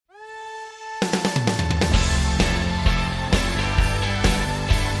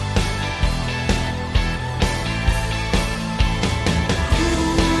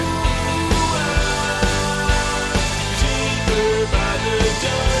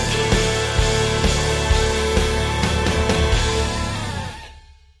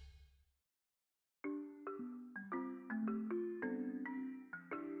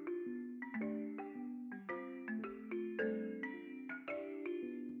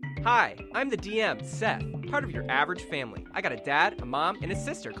Hi, I'm the DM, Seth, part of your average family. I got a dad, a mom, and a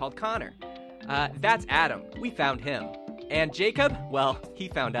sister called Connor. That's Adam. We found him. And Jacob, well, he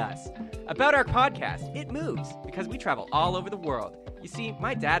found us. About our podcast, it moves, because we travel all over the world. You see,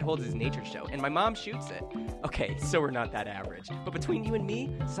 my dad holds his nature show, and my mom shoots it. Okay, so we're not that average. But between you and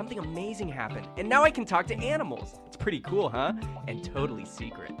me, something amazing happened. And now I can talk to animals. It's pretty cool, huh? And totally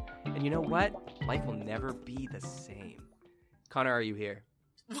secret. And you know what? Life will never be the same. Connor, are you here?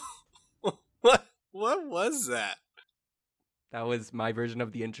 What was that? That was my version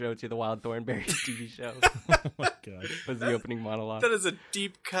of the intro to the Wild Thornberrys TV show. Oh my god. Was the opening monologue. That is a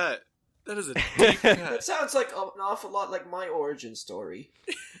deep cut. That sounds like an awful lot like my origin story.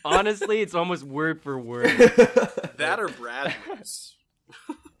 Honestly, it's almost word for word. That or Bradley's.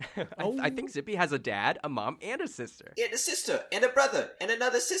 I think Zippy has a dad, a mom, and a sister. And a sister, and a brother, and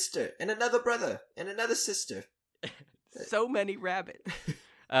another sister, and another brother, and another sister. So many rabbits.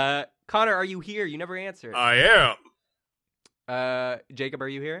 Connor, are you here? You never answered. I am. Jacob, are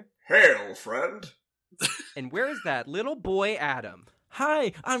you here? Hail, friend. And where is that little boy Adam?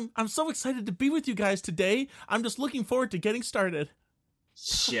 Hi, I'm so excited to be with you guys today. I'm just looking forward to getting started.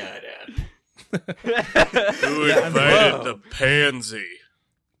 Shut up. Who invited the pansy?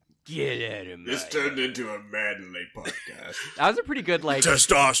 Get out of my This turned into a manly podcast. That was a pretty good,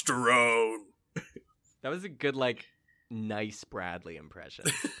 testosterone. That was a good, nice Bradley impression.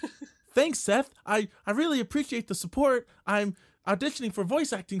 Thanks, Seth. I really appreciate the support. I'm auditioning for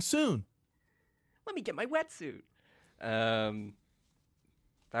voice acting soon. Let me get my wetsuit. That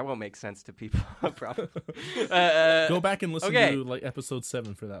won't make sense to people, probably. Go back and listen to episode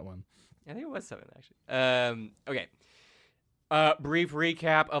 7 for that one. I think it was 7, actually. Okay. Brief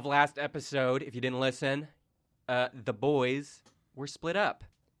recap of last episode. If you didn't listen, the boys were split up.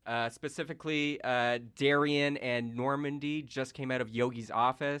 Specifically, Darian and Normandy just came out of Yogi's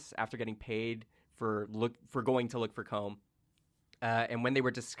office after getting paid for going to look for Comb. And when they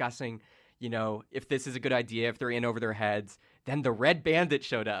were discussing, if this is a good idea, if they're in over their heads, then the Red Bandit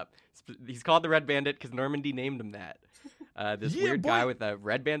showed up. He's called the Red Bandit because Normandy named him that. This weird guy with a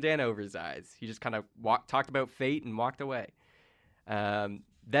red bandana over his eyes. He just kind of talked about fate and walked away.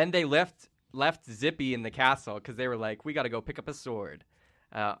 Then they left Zippy in the castle because they were like, we got to go pick up a sword.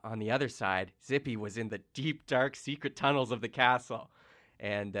 On the other side, Zippy was in the deep, dark, secret tunnels of the castle.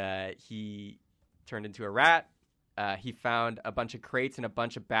 And he turned into a rat. He found a bunch of crates and a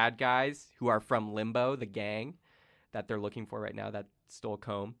bunch of bad guys who are from Limbo, the gang that they're looking for right now that stole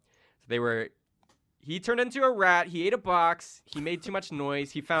Comb. So he turned into a rat. He ate a box. He made too much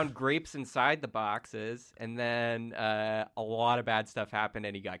noise. He found grapes inside the boxes. And then a lot of bad stuff happened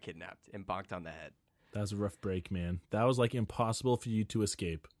and he got kidnapped and bonked on the head. That was a rough break, man. That was impossible for you to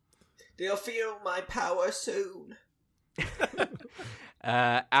escape. They'll feel my power soon.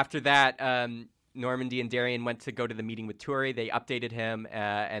 After that, Normandy and Darian went to go to the meeting with Turi. They updated him,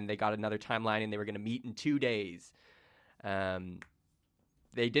 and they got another timeline, and they were going to meet in 2 days.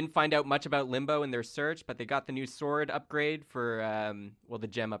 They didn't find out much about Limbo in their search, but they got the new sword upgrade for, the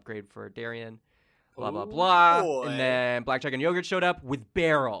gem upgrade for Darian. Blah, blah, blah. Boy. And then Blackjack and Yogurt showed up with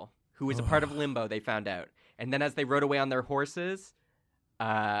Beryl, who was a part of Limbo, they found out. And then as they rode away on their horses,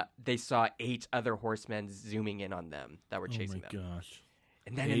 they saw 8 other horsemen zooming in on them that were chasing them. Oh my gosh.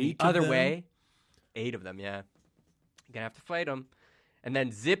 And then in the other way, 8 of them, yeah. You're going to have to fight them. And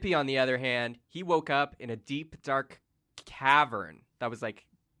then Zippy, on the other hand, he woke up in a deep, dark cavern that was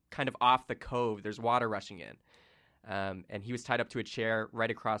kind of off the cove. There's water rushing in. And he was tied up to a chair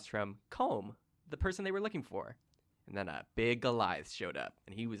right across from Comb, the person they were looking for. And then a big Goliath showed up,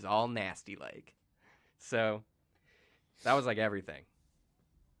 and he was all nasty-like. So that was everything.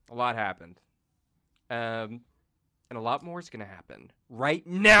 A lot happened. And a lot more is going to happen right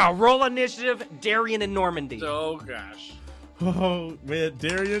now. Roll initiative, Darian and Normandy. Oh, gosh. Oh, man.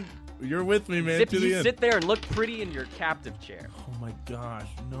 Darian, you're with me, man. Zippy, you sit there and look pretty in your captive chair. Oh, my gosh.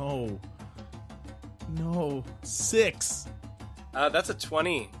 No. 6. That's a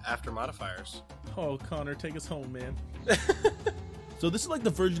 20 after modifiers. Oh, Connor, take us home, man. So this is the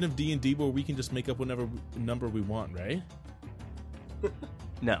version of D&D where we can just make up whatever number we want, right?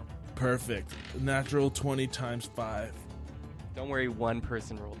 No. Perfect. Natural 20 times 5. Don't worry, one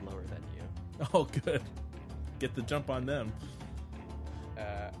person rolled lower than you. Oh, good. Get the jump on them.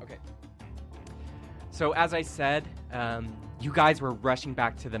 Okay. So as I said, you guys were rushing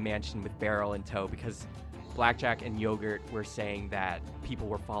back to the mansion with Beryl in tow because Blackjack and Yogurt were saying that people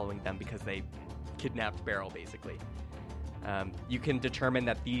were following them because they kidnapped Beryl, basically. You can determine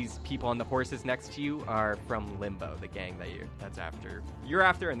that these people on the horses next to you are from Limbo, the gang that you're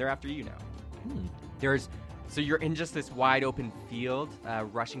after, and they're after you now. There's So you're in just this wide open field,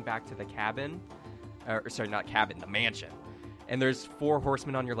 rushing back to the cabin. Sorry, not cabin, the mansion. And there's 4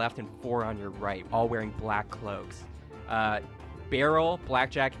 horsemen on your left and 4 on your right, all wearing black cloaks. Barrel,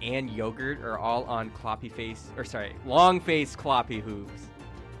 Blackjack, and Yogurt are all on long-faced Cloppy hooves.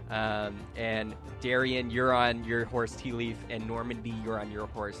 And Darian, you're on your horse Tea Leaf, and Normandy, you're on your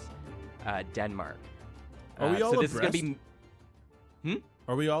horse Denmark. Are we all so this abreast? is gonna be.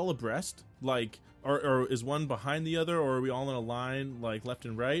 Are we all abreast? Like, or is one behind the other, or are we all in a line, like left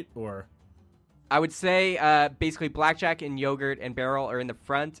and right, or? I would say basically Blackjack and Yogurt and Barrel are in the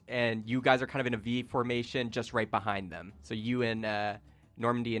front, and you guys are kind of in a V formation just right behind them. So you and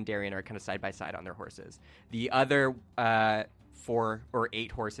Normandy and Darian are kind of side by side on their horses. The other 4 or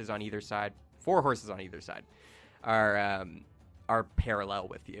 8 horses on either side, 4 horses on either side, are parallel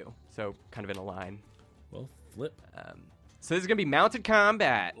with you. So kind of in a line. Well, flip. So this is going to be mounted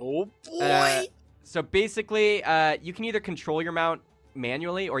combat. Oh, boy. So basically, you can either control your mount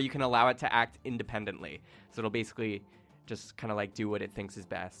manually or you can allow it to act independently. So it'll basically just kind of like do what it thinks is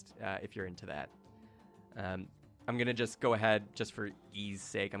best if you're into that. I'm going to just go ahead, just for ease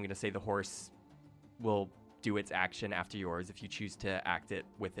sake, I'm going to say the horse will do its action after yours if you choose to act it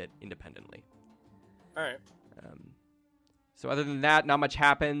with it independently. All right. So other than that, not much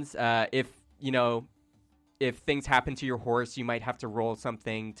happens. If things happen to your horse, you might have to roll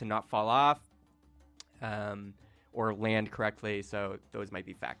something to not fall off. Or land correctly, so those might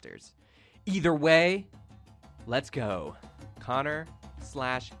be factors. Either way, let's go.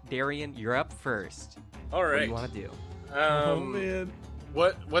 Connor/Darian, you're up first. All right. What do you want to do? Oh man.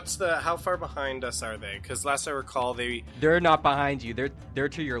 What's how far behind us are they? Because last I recall, They're not behind you. They're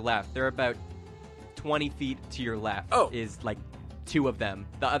to your left. They're about 20 feet to your left. Oh. Is like 2 of them.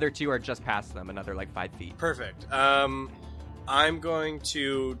 The other 2 are just past them, another like 5 feet. Perfect. I'm going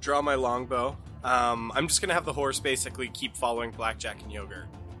to draw my longbow. I'm just gonna have the horse basically keep following Blackjack and Yogurt,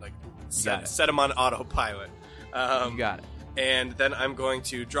 like set him on autopilot. You got it. And then I'm going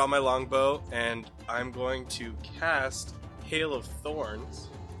to draw my longbow, and I'm going to cast Hail of Thorns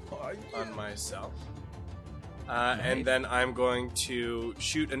on myself. Nice. And then I'm going to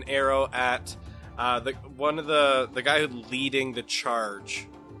shoot an arrow at the guy leading the charge,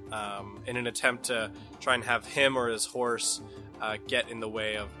 in an attempt to try and have him or his horse get in the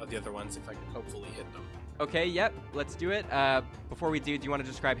way of the other ones if I can hopefully hit them. Okay, yep, let's do it. Before we do you want to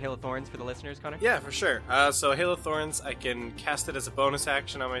describe Hail of Thorns for the listeners, Connor? Yeah, for sure. So Hail of Thorns, I can cast it as a bonus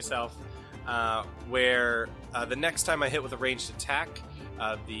action on myself, where the next time I hit with a ranged attack,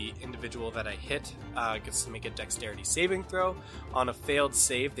 the individual that I hit gets to make a dexterity saving throw. On a failed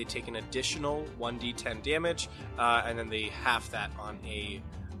save, they take an additional 1d10 damage, and then they half that on a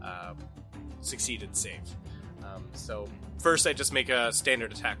succeeded save. So first I just make a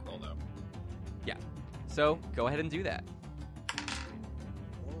standard attack roll, though. Yeah. So go ahead and do that.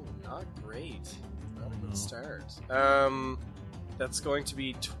 Oh, not great. Not a good start. That's going to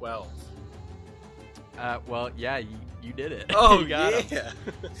be 12. Well, yeah, you did it. Oh, you got 'em. yeah.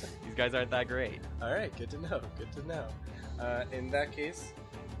 These guys aren't that great. All right, good to know. Good to know. In that case,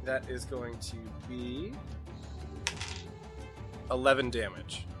 that is going to be 11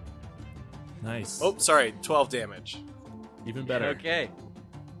 damage. Nice. Oh, sorry, 12 damage. Even better. Okay.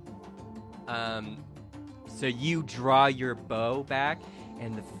 So you draw your bow back,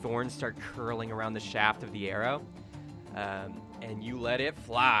 and the thorns start curling around the shaft of the arrow, and you let it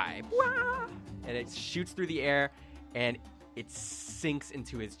fly. Wah! And it shoots through the air, and it sinks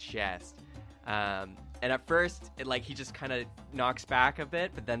into his chest. And at first, he just kind of knocks back a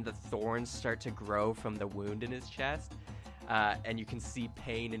bit, but then the thorns start to grow from the wound in his chest. And you can see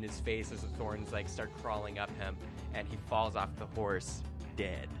pain in his face as the thorns start crawling up him, and he falls off the horse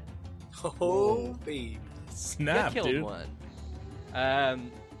dead. Oh, baby. Snap, You killed dude.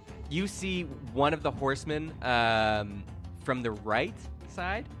 one. You see one of the horsemen from the right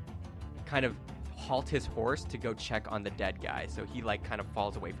side kind of halt his horse to go check on the dead guy. So he kind of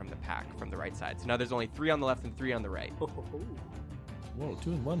falls away from the pack from the right side. So now there's only 3 on the left and 3 on the right. Whoa,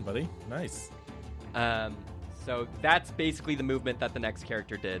 2 and 1, buddy. Nice. So that's basically the movement that the next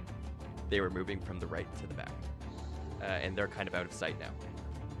character did. They were moving from the right to the back. And they're kind of out of sight now.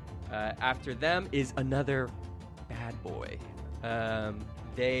 After them is another bad boy.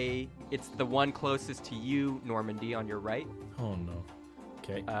 It's the one closest to you, Normandy, on your right. Oh, no.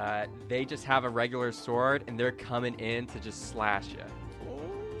 Okay. They just have a regular sword, and they're coming in to just slash you.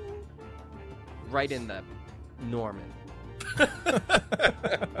 Right in the Norman.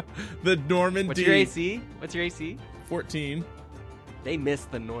 The Norman What's D. your AC? 14. They miss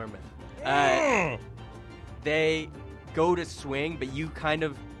the Norman. They go to swing, but you kind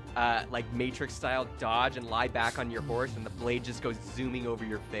of like Matrix-style dodge and lie back on your horse, and the blade just goes zooming over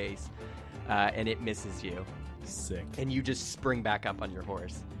your face, and it misses you. Sick. And you just spring back up on your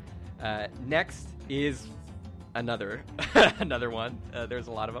horse. Next is another another one. There's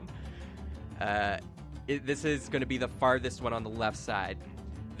a lot of them. This is going to be the farthest one on the left side.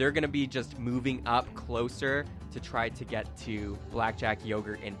 They're going to be just moving up closer to try to get to Blackjack,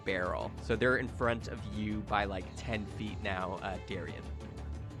 Yogurt, and Barrel. So they're in front of you by like 10 feet now, Darian.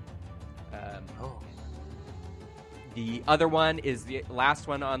 The other one is the last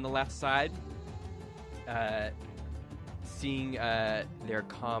one on the left side. Seeing their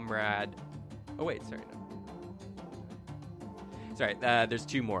comrade... Oh, wait, sorry. No. Sorry, there's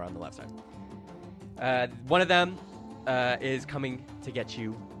two more on the left side. One of them is coming to get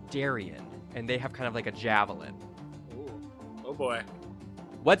you, Darian, and they have kind of like a javelin. Ooh. Oh, boy.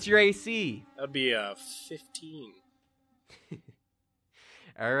 What's your AC? That'd be a 15.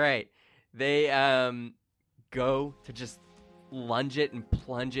 All right. They go to just lunge it and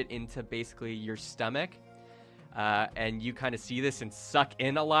plunge it into basically your stomach. And you kind of see this and suck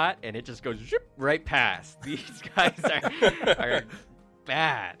in a lot, and it just goes zip, right past. These guys are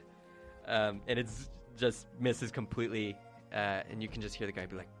bad. And it's just misses completely. And you can just hear the guy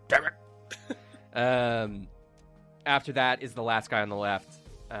be like, damn it. After that is the last guy on the left.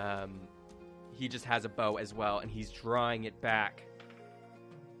 He just has a bow as well, and he's drawing it back.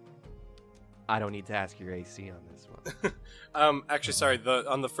 I don't need to ask your AC on this one. Actually, sorry.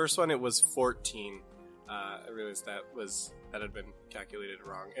 On the first one, it was 14. I realized that had been calculated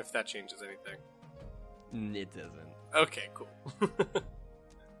wrong. If that changes anything, It doesn't. Okay, cool.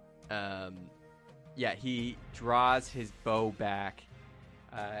 Yeah, he draws his bow back,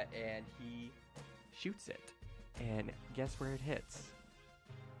 and he shoots it. And guess where it hits?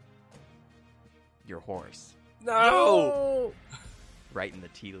 Your horse. No! Right in the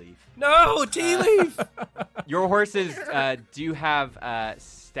tea leaf. No, tea leaf! Your horses do have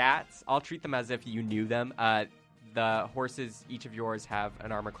stats. I'll treat them as if you knew them. The horses, each of yours, have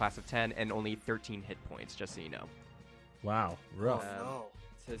an armor class of 10 and only 13 hit points, just so you know. Wow, rough. No.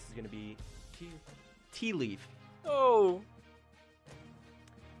 So this is going to be tea leaf. Oh.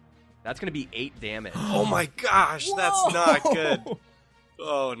 That's going to be 8 damage. Oh my gosh, that's not good.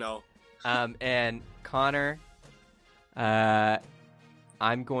 Oh no. And Connor,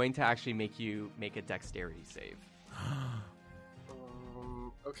 I'm going to actually make you make a dexterity save.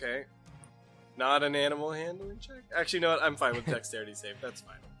 Okay. Not an animal handling check? Actually, no, I'm fine with dexterity save. That's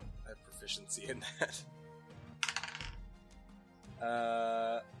fine. I have proficiency in that.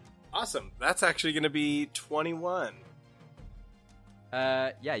 Awesome. That's actually going to be 21.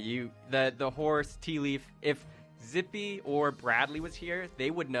 Yeah, the horse, Tea Leaf, if Zippy or Bradley was here, they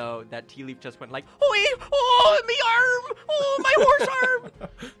would know that Tea Leaf just went like, oh, me arm! Oh, my horse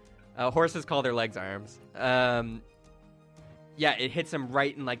arm! Horses call their legs arms. Yeah, it hits him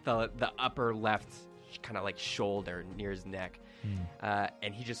right in like the upper left kind of like shoulder near his neck.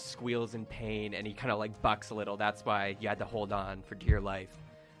 And he just squeals in pain, and he kind of like bucks a little. That's why you had to hold on for dear life.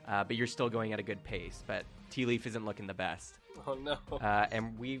 But you're still going at a good pace, but Tea Leaf isn't looking the best. Oh no.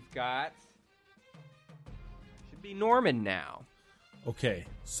 And we've got... should be Norman now. Okay,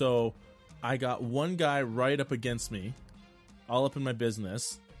 so I got one guy right up against me, all up in my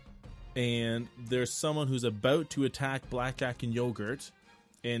business, and there's someone who's about to attack Blackjack and Yogurt,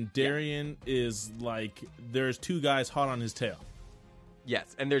 and Darian is like, there's two guys hot on his tail.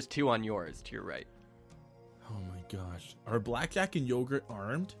 Yes, and there's 2 on yours to your right. Oh my gosh. Are Blackjack and Yogurt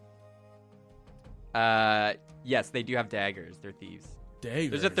armed? Yes, they do have daggers. They're thieves.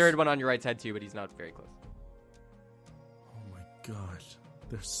 Daggers? There's a third one on your right side too, but he's not very close. Oh my gosh.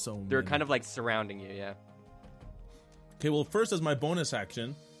 There's so many. They're kind of like surrounding you, yeah. Okay, well, first as my bonus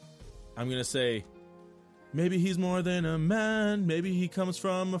action, I'm going to say, maybe he's more than a man. Maybe he comes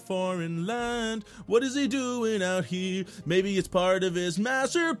from a foreign land. What is he doing out here? Maybe it's part of his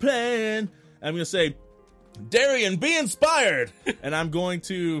master plan. I'm going to say, Darian, be inspired. And I'm going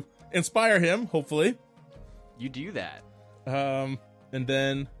to inspire him, hopefully. You do that. And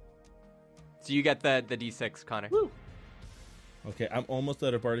then... So you get the D6, Connor. Woo. Okay, I'm almost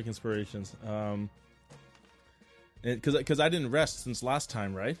out of Bardic Inspirations. Because I didn't rest since last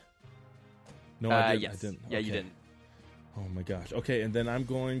time, right? No, I didn't. Yes. I didn't. Yeah, Okay. you didn't. Oh my gosh. Okay, and then I'm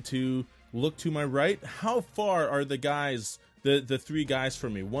going to look to my right. How far are the guys, the 3 guys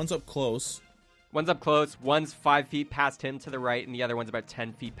from me? One's up close. One's up close, one's 5 feet past him to the right, and the other one's about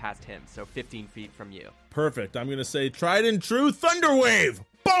 10 feet past him, so 15 feet from you. Perfect. I'm going to say, tried and true Thunder Wave.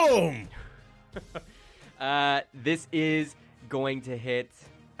 Boom! This is going to hit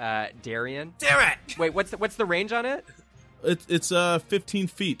Darian. Damn it! Wait, what's the range on it? It's 15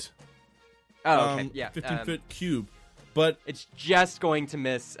 feet. Oh, okay. Yeah. 15-foot cube. But It's just going to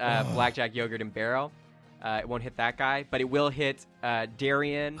miss Blackjack, Yogurt, and Barrel. It won't hit that guy, but it will hit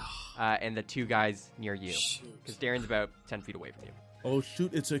Darian and the 2 guys near you. Because Darian's about 10 feet away from you. oh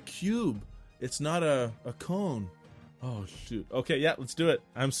shoot, it's a cube. It's not a cone. Oh shoot. Okay, yeah, let's do it.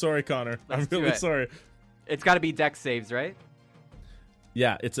 I'm sorry, Connor. Let's I'm do really it. sorry. It's got to be dex saves, right?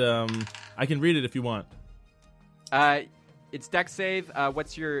 Yeah, it's I can read it if you want. It's dex save.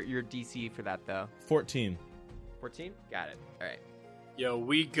 What's your DC for that, though? 14. 14? Got it. All right. Yo,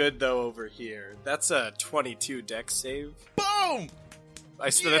 we good though over here. That's a 22 dex save. Boom!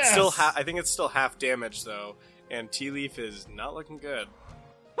 That's Yes! still I think it's still half damage though, and Tea Leaf is not looking good.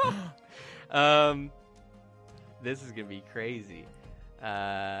 This is gonna be crazy.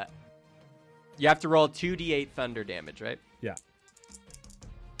 You have to roll 2d8 thunder damage, right? Yeah.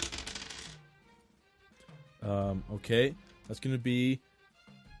 Okay. That's going to be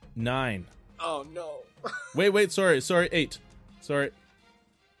 9. Oh no. Wait, sorry, 8. Sorry.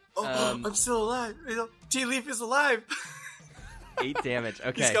 Oh, I'm still alive. Tea Leaf is alive. 8 damage.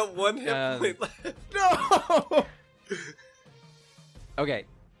 Okay. He's got 1 hit point left. No! Okay.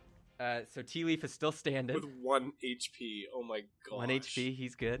 So Tea Leaf is still standing. With 1 HP. Oh my god. 1 HP.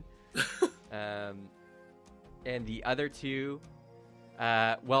 He's good. And the other 2,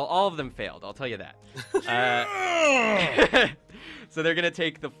 well, all of them failed. I'll tell you that. So they're gonna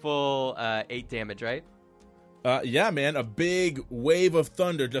take the full 8 damage, right? Yeah, man, a big wave of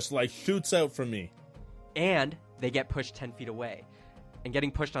thunder just like shoots out from me. And they get pushed 10 feet away. And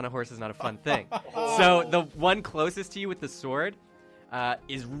getting pushed on a horse is not a fun thing. So the one closest to you with the sword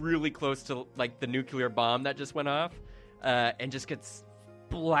is really close to like the nuclear bomb that just went off, and just gets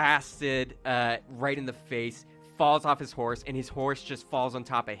blasted right in the face, falls off his horse, and his horse just falls on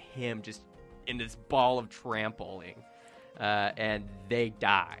top of him, just in this ball of trampling, and they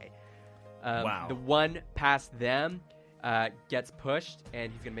die. Wow. The one past them gets pushed,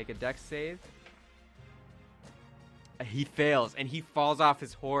 and he's going to make a dex save. He fails, and he falls off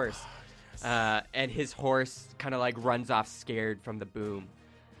his horse, and his horse kind of like runs off scared from the boom.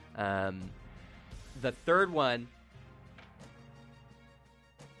 The third one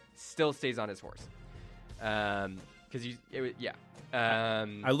still stays on his horse. Because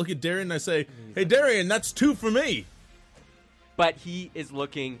I look at Darian and I say, "Hey, Darian, that's 2 for me." But he is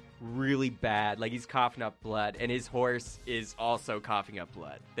looking really bad. Like, he's coughing up blood, and his horse is also coughing up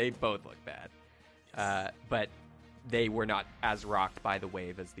blood. They both look bad. But they were not as rocked by the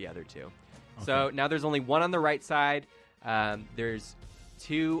wave as the other 2. Okay. So now there's only 1 on the right side. There's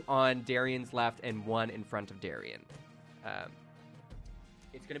 2 on Darian's left and 1 in front of Darian.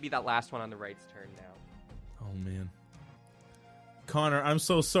 It's going to be that last one on the right's turn now. Oh, man. Connor, I'm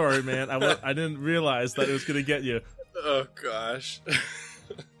so sorry, man. I didn't realize that it was going to get you. Oh, gosh.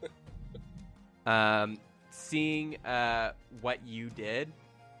 Seeing what you did.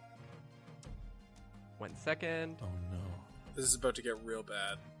 1 second. Oh, no. This is about to get real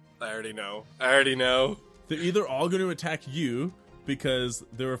bad. I already know. They're either all going to attack you because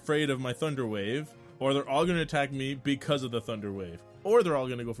they're afraid of my thunder wave, or they're all going to attack me because of the thunder wave, or they're all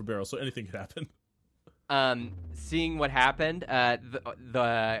going to go for barrel, so anything could happen. Seeing what happened,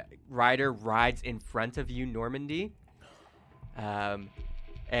 the rider rides in front of you, Normandy,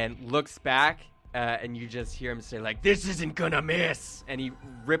 and looks back, and you just hear him say, like, "This isn't gonna miss!" And he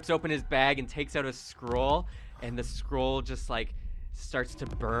rips open his bag and takes out a scroll, and the scroll just, like, starts to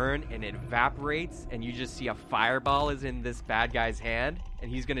burn, and it evaporates, and you just see a fireball is in this bad guy's hand,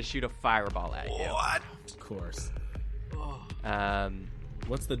 and he's gonna shoot a fireball at you. What? Of course. Um,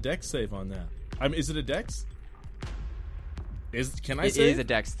 What's the dex save on that? I mean, is it a dex? Can I it save? is a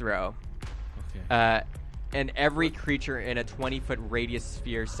dex throw. Okay. And every creature in a 20-foot radius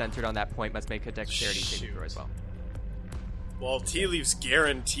sphere centered on that point must make a dexterity saving throw as well. Well, Tea Leaf's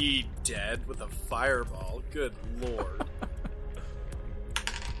guaranteed dead with a fireball. Good lord.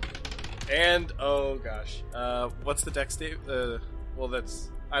 And, oh gosh. What's the dex save? Well,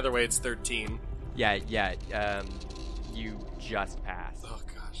 that's... Either way, it's 13. Yeah, you just passed. Oh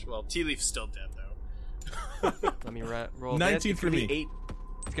gosh. Well, Tea Leaf's still dead, though. Let me roll 19 this. for me.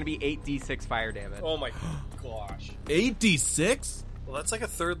 It's gonna be 8d6 fire damage. Oh my gosh. 8d6? Well, that's like a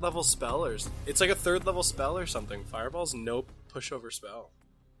 3rd level spell, or... It's like a 3rd level spell or something. Fireball's no pushover spell.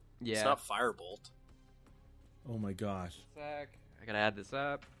 Yeah. It's not Firebolt. Oh my gosh. Sec. I gotta add this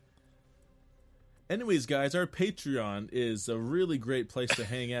up. Anyways, guys, our Patreon is a really great place to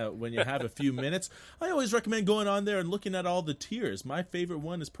hang out when you have a few minutes. I always recommend going on there and looking at all the tiers. My favorite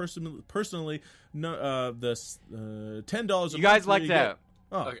one is personally the $10. You guys lucked out.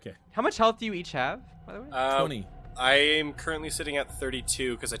 Oh, okay. How much health do you each have, by the way? 20. I am currently sitting at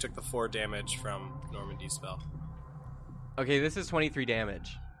 32 because I took the 4 damage from Normandy's spell. Okay, this is 23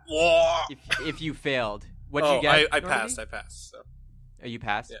 damage. Whoa! If you failed. What'd you get, I Normandy? passed. So. Oh, you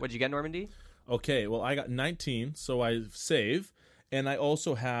passed? Yeah. What'd you get, Normandy? Okay, well, I got 19, so I save. And I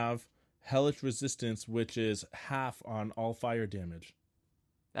also have Hellish Resistance, which is half on all fire damage.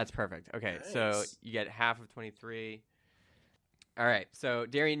 That's perfect. Okay, Nice. so you get half of 23. All right, so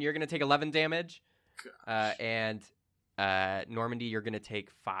Darian, you're going to take 11 damage. And Normandy, you're going to take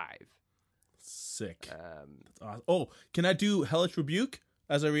 5. Sick. That's awesome. Oh, can I do Hellish Rebuke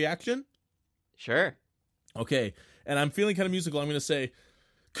as a reaction? Sure. Okay, and I'm feeling kind of musical. I'm going to say,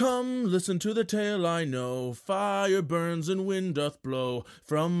 "Come, listen to the tale I know. Fire burns and wind doth blow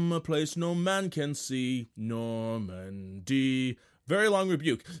from a place no man can see. Normandy." Very long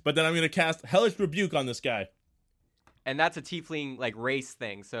rebuke, but then I'm going to cast Hellish Rebuke on this guy. And that's a tiefling like race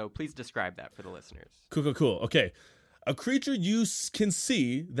thing, so please describe that for the listeners. Cool. Okay. A creature you can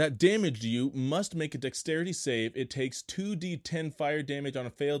see that damaged you must make a dexterity save. It takes 2d10 fire damage on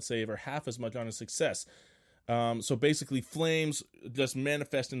a failed save or half as much on a success. So basically flames just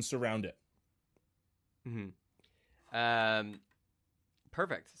manifest and surround it. Mm-hmm.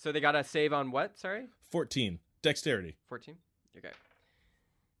 Perfect. So they got a save on what? Sorry? 14. Dexterity. 14? Okay.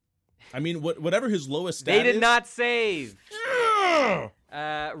 I mean, whatever his lowest stat They did is. not save.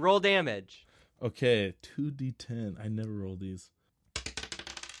 Roll damage. Okay, 2d10. I never roll these.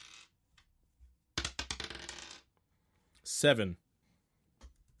 7.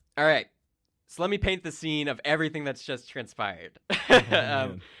 All right. So let me paint the scene of everything that's just transpired.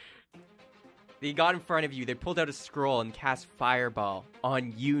 Man. They got in front of you. They pulled out a scroll and cast Fireball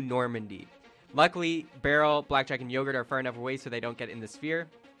on you, Normandy. Luckily, Beryl, Blackjack, and Yogurt are far enough away so they don't get in the sphere.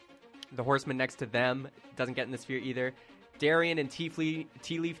 The horseman next to them doesn't get in the sphere either. Darian and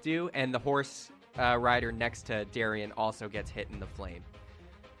Tea-Leaf do, and the horse rider next to Darian also gets hit in the flame.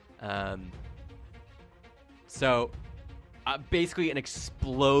 So basically an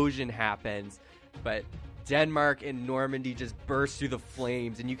explosion happens, but Denmark and Normandy just burst through the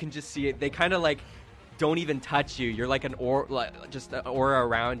flames, and you can just see it. They kind of like don't even touch you. You're like just the aura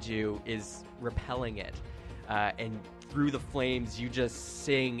around you is repelling it, and through the flames you just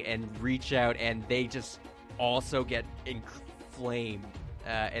sing and reach out, and they just also get inflamed,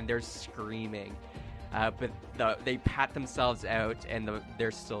 and they're screaming, but they pat themselves out, and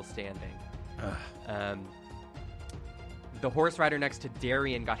they're still standing. The horse rider next to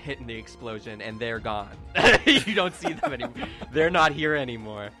Darian got hit in the explosion, and they're gone. You don't see them anymore. They're not here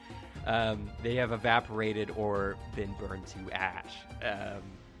anymore. They have evaporated or been burned to ash.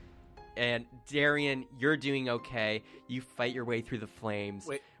 And Darian, you're doing okay. You fight your way through the flames.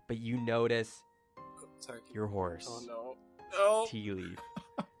 Wait. But you notice Sorry. your horse, Oh no. Tea-Leaf,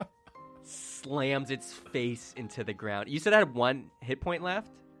 slams its face into the ground. You said I had 1 hit point left?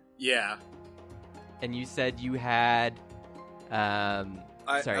 Yeah. And you said you had... I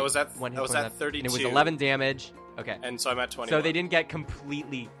was at 1 hit I was point at left, 32. and it was 11 damage. Okay. And so I'm at 21. So they didn't get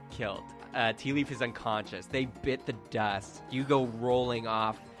completely killed. Tea-Leaf is unconscious. They bit the dust. You go rolling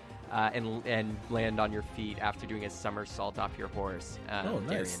off and land on your feet after doing a somersault off your horse, Nice.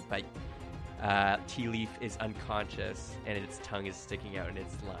 Darian. But Tea-Leaf is unconscious, and its tongue is sticking out, and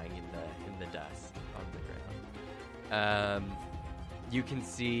it's lying in the dust on the ground. You can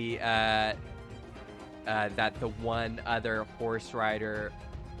see that the one other horse rider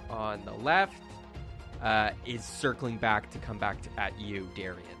on the left is circling back to come back at you,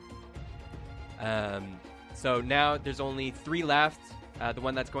 Darian. So now there's only 3 left. The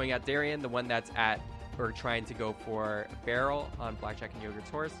one that's going at Darian, the one that's or trying to go for Beryl on Blackjack and Yogurt's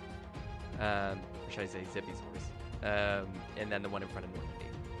horse. Or should I say Zippy's horse? And then the one in front of Normandy.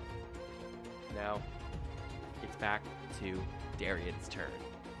 Now it's back to Darian's turn.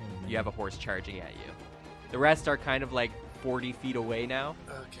 You have a horse charging at you. The rest are kind of like 40 feet away now.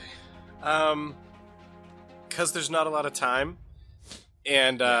 Okay. Because there's not a lot of time,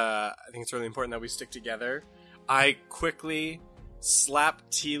 and I think it's really important that we stick together, I quickly slap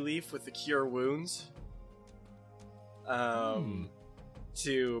Tea-Leaf with the Cure Wounds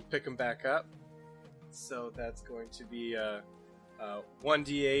to pick him back up. So that's going to be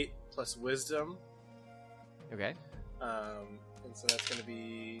 1d8 plus Wisdom. Okay. And so that's going to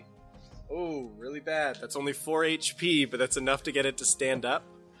be... Oh, really bad. That's only 4 HP, but that's enough to get it to stand up.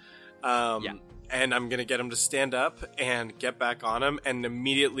 Yeah. And I'm going to get him to stand up and get back on him and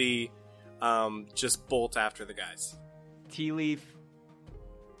immediately just bolt after the guys. Tea-Leaf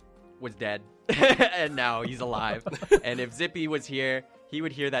was dead, and now he's alive. And if Zippy was here, he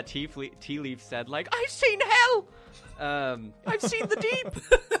would hear that Tea-Leaf said, like, I've seen hell! I've seen the deep!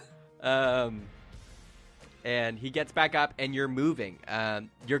 and he gets back up, and you're moving.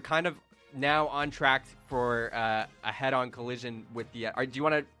 You're kind of now on track for a head-on collision with the. Do you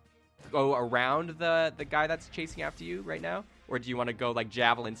want to go around the guy that's chasing after you right now, or do you want to go like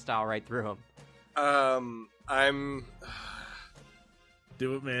javelin style right through him? I'm.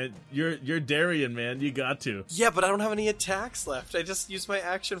 Do it, man. You're Darian, man. You got to. Yeah, but I don't have any attacks left. I just used my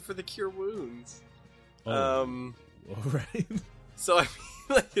action for the cure wounds. All right. So I mean,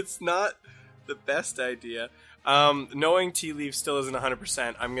 like, it's not the best idea. Knowing Tea Leaf still isn't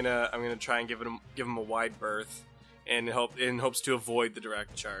 100%, I'm gonna try and give him a wide berth, and in hopes to avoid the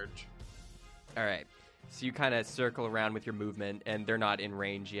direct charge. All right. So you kind of circle around with your movement, and they're not in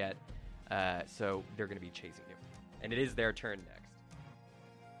range yet. So they're going to be chasing you, and it is their turn next.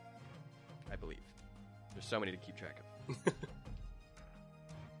 I believe. There's so many to keep track of.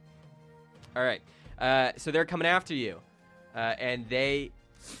 All right. So they're coming after you. And they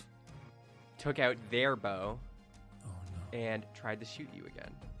took out their bow and tried to shoot you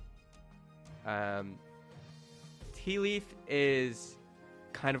again. Tea Leaf is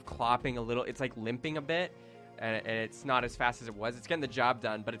kind of clopping a little. It's like limping a bit. And it's not as fast as it was. It's getting the job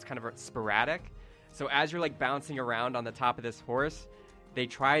done, but it's kind of sporadic. So as you're like bouncing around on the top of this horse, they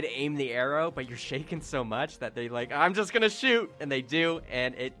try to aim the arrow, but you're shaking so much that they like, I'm just going to shoot. And they do,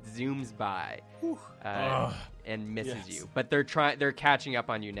 and it zooms by and misses you. But they're catching up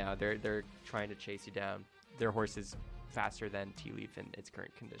on you now. They're trying to chase you down. Their horse is faster than Tea Leaf in its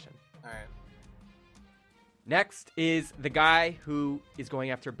current condition. All right. Next is the guy who is going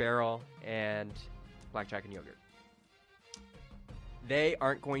after Beryl and Blackjack and Yogurt. They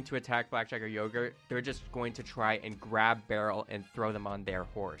aren't going to attack Blackjack or Yogurt. They're just going to try and grab Beryl and throw them on their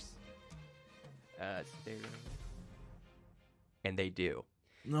horse. And they do.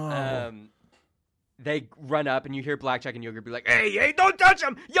 No. They run up, and you hear Blackjack and Yogurt be like, hey, don't touch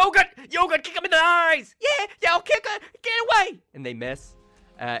him! Yogurt, kick him in the eyes! Yeah, I'll kick him! Get away! And they miss.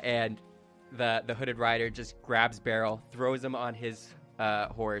 And the hooded rider just grabs Beryl, throws him on his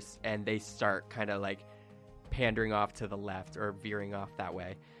horse, and they start kind of like pandering off to the left or veering off that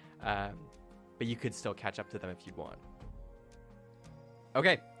way. But you could still catch up to them if you'd want.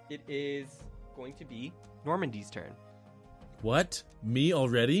 Okay, it is going to be Normandy's turn. What? Me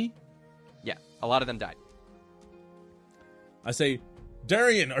already? Yeah, a lot of them died. I say,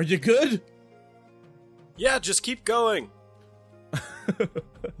 Darian, are you good? Yeah, just keep going.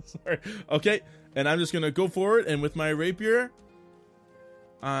 Sorry. Okay, and I'm just going to go forward, and with my rapier,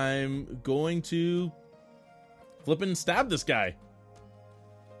 I'm going to flip and stab this guy.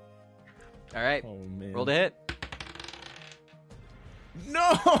 All right, Oh, man. roll to hit.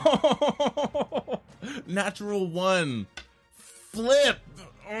 No! Natural 1. Flip!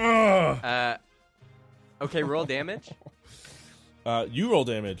 Ugh. Okay, roll damage. You roll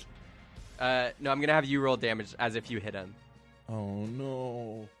damage. No, I'm going to have you roll damage as if you hit him. Oh,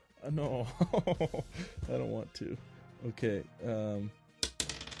 no. No. I don't want to. Okay.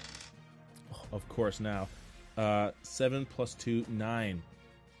 Of course now. 7 plus 2, 9.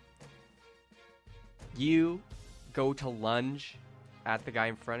 You go to lunge at the guy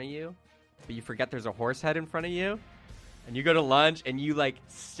in front of you, but you forget there's a horse head in front of you. And you go to lunge, and you, like,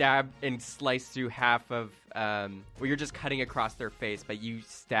 stab and slice through half of, well, you're just cutting across their face, but you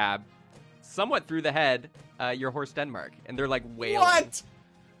stab somewhat through the head your horse Denmark. And they're, like, wailing. What?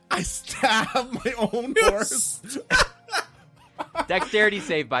 I stab my own horse? Dexterity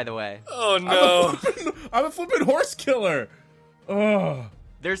save, by the way. Oh, no. I'm a flippin' horse killer. Oh,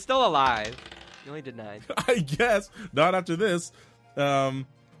 They're still alive. You only did 9. I guess. Not after this.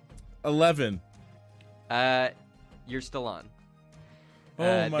 11. You're still on.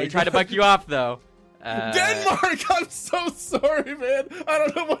 Oh, my They try to God. buck you off, though. Denmark! I'm so sorry, man. I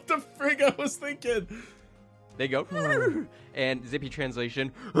don't know what the frig I was thinking. They go, and zippy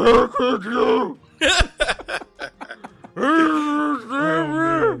translation. Yeah.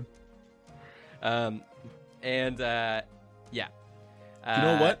 You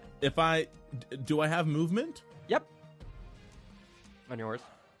know what? Do I have movement? Yep. On your horse.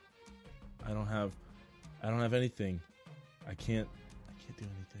 I don't have anything. I can't do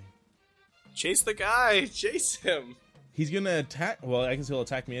anything. Chase the guy. Chase him. He's gonna attack. Well, I guess he'll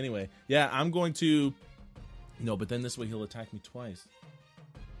attack me anyway. Yeah, I'm going to. No, but then this way he'll attack me twice.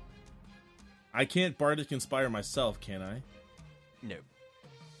 I can't Bardic Inspire myself, can I? No.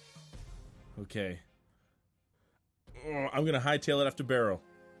 Okay. Oh, I'm gonna hightail it after Barrow.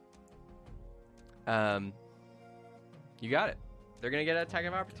 You got it. They're gonna get an attack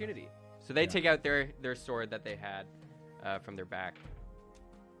of opportunity. So they take out their sword that they had from their back,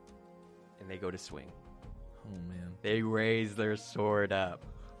 and they go to swing. Oh man. They raise their sword up.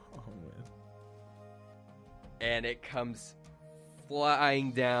 Oh man. and it comes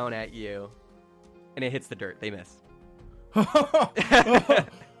flying down at you, and it hits the dirt. They miss.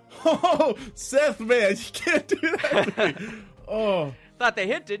 Oh, Seth, man, you can't do that to me. Oh. Thought they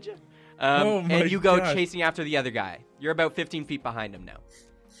hit, did you? Oh my and you go God. chasing after the other guy. You're about 15 feet behind him now.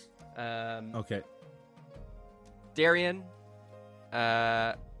 Okay. Darian,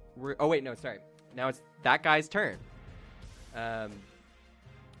 oh wait, no, sorry. Now it's that guy's turn.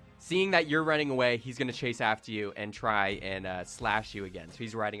 Seeing that you're running away, he's going to chase after you and try and slash you again. So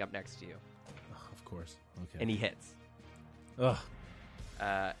he's riding up next to you. Oh, of course. Okay. And he hits. Ugh.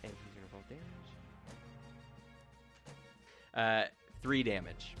 And he's going to roll damage. 3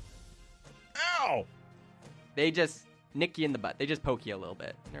 damage. Ow! They just nick you in the butt. They just poke you a little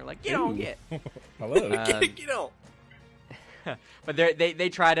bit. And they're like, you don't get. Hello. You know. But they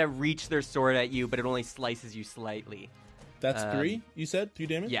try to reach their sword at you, but it only slices you slightly. That's 3, you said? 3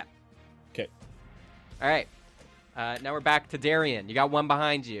 damage? Yeah. Okay. All right. Now we're back to Darian. You got one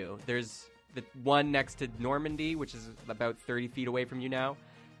behind you. There's the one next to Normandy, which is about 30 feet away from you now,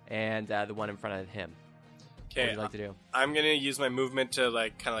 and the one in front of him. What Okay, would you like to do? I'm gonna use my movement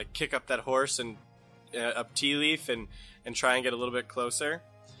to kind of kick up that horse and up Tea Leaf and try and get a little bit closer.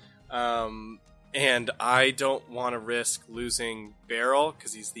 And I don't want to risk losing Beryl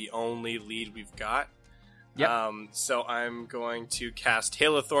because he's the only lead we've got. Yep. So I'm going to cast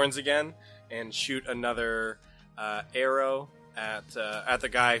Hail of Thorns again and shoot another arrow at the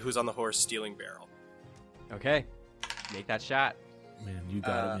guy who's on the horse stealing Beryl. Okay. Make that shot. Man, you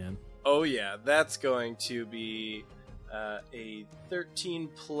got it, man. Oh yeah, that's going to be a 13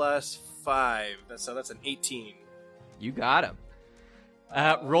 plus 5. That's an 18. You got him.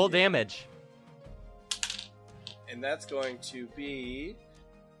 Roll damage. And that's going to be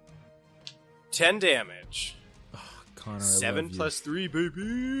 10 damage. Connor, I 7 love you. plus 3,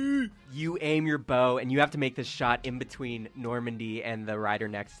 baby. You aim your bow, and you have to make this shot in between Normandy and the rider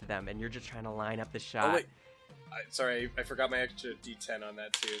next to them, and you're just trying to line up the shot. Oh wait, sorry, I forgot my extra D10 on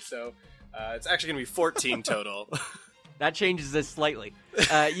that too. So it's actually going to be 14 total. That changes this slightly.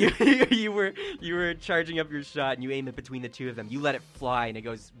 You were charging up your shot, and you aim it between the two of them. You let it fly, and it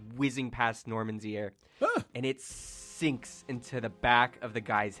goes whizzing past Norman's ear, and it sinks into the back of the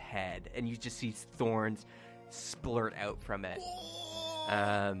guy's head, and you just see thorns splurt out from it.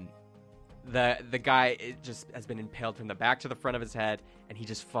 The guy just has been impaled from the back to the front of his head, and he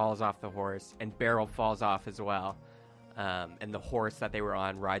just falls off the horse, and Beryl falls off as well, and the horse that they were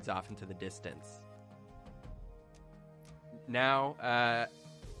on rides off into the distance. Now,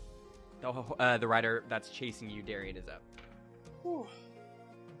 the rider that's chasing you, Darian, is up.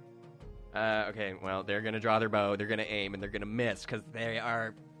 Okay, well, they're going to draw their bow, they're going to aim, and they're going to miss, because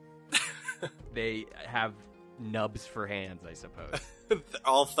they have nubs for hands, I suppose.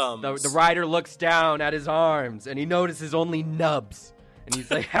 All thumbs. The rider looks down at his arms, and he notices only nubs. And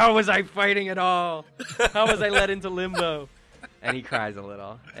he's like, how was I fighting at all? How was I led into limbo? And he cries a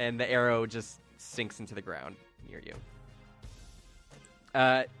little, and the arrow just sinks into the ground near you.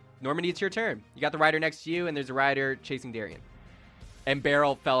 Normandy, it's your turn. You got the rider next to you, and there's a rider chasing Darian. And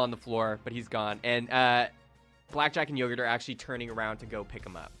Beryl fell on the floor, but he's gone. And Blackjack and Yogurt are actually turning around to go pick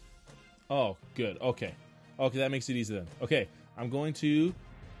him up. Oh, good. Okay, that makes it easy then. Okay, I'm going to...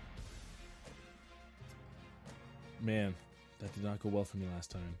 Man, that did not go well for me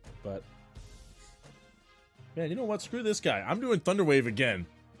last time. But... Man, you know what? Screw this guy. I'm doing Thunderwave again.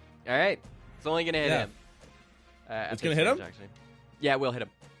 All right. It's only going to hit him. It's going to hit him? Actually. Yeah, we'll hit him.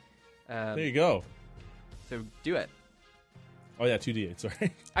 There you go. So do it. Oh, yeah, 2d8,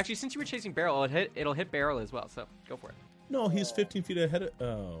 sorry. Actually, since you were chasing Beryl, it'll hit Beryl as well, so go for it. No, he's 15 feet ahead of...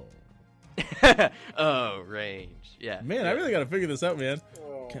 Oh. Oh, range. Yeah. Man, I really got to figure this out, man.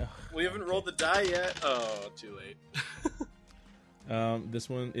 We haven't rolled the die yet. Oh, too late. This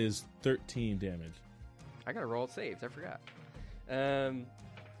one is 13 damage. I gotta roll saves. I forgot. And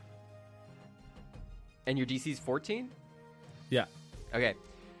your DC's 14? Yeah. Okay.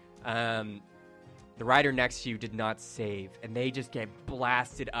 The rider next to you did not save, and they just get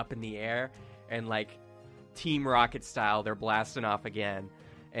blasted up in the air, and like Team Rocket style, they're blasting off again,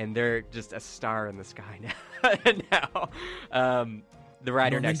 and they're just a star in the sky now. The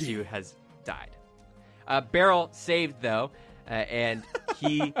rider next to you has died. Beryl saved though, and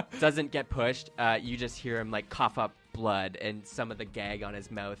he doesn't get pushed. You just hear him like cough up blood, and some of the gag on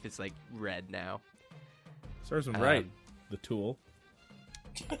his mouth is like red now. Serves him right, the tool.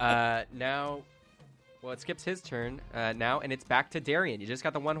 Now, well, it skips his turn now, and it's back to Darian. You just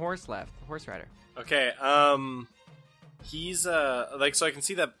got the one horse left, the horse rider. Okay, he's so I can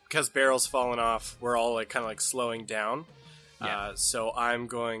see that because Beryl's fallen off, we're all like kind of like slowing down. Yeah. So I'm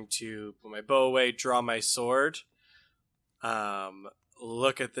going to put my bow away, draw my sword,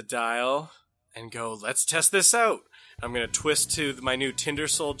 look at the dial, and go, let's test this out. I'm going to twist to my new Tinder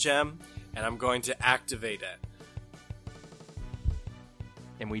Soul gem, and I'm going to activate it.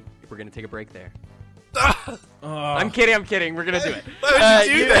 And we're going to take a break there. Ah! I'm kidding. We're going to do it. Why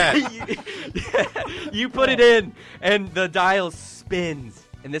would you do that? You put it in, and the dial spins.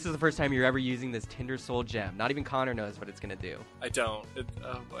 And this is the first time you're ever using this Tinder Soul gem. Not even Connor knows what it's going to do. I don't.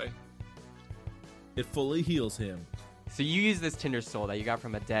 Oh, boy. It fully heals him. So you use this Tinder Soul that you got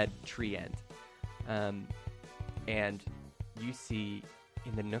from a dead tree end. And you see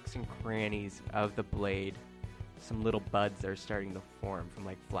in the nooks and crannies of the blade some little buds are starting to form from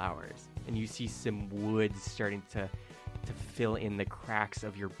like flowers. And you see some wood starting to fill in the cracks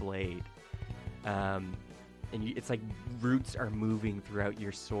of your blade. It's like roots are moving throughout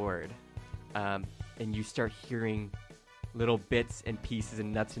your sword. And you start hearing little bits and pieces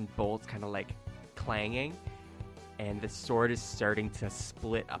and nuts and bolts kind of like clanging. And the sword is starting to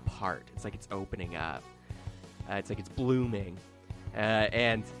split apart. It's like it's opening up. It's like it's blooming.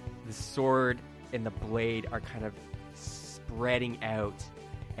 And the sword and the blade are kind of spreading out.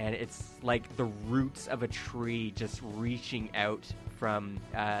 And it's like the roots of a tree just reaching out from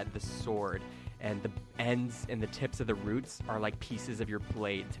the sword. And the ends and the tips of the roots are like pieces of your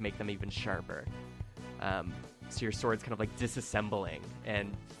blade to make them even sharper. So your sword's kind of like disassembling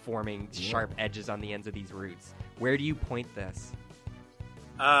and forming sharp edges on the ends of these roots. Where do you point this?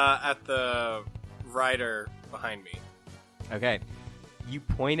 At the rider behind me. Okay. You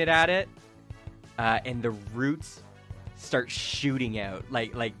point it at it, and the roots start shooting out.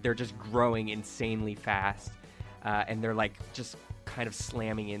 Like they're just growing insanely fast. And they're like just kind of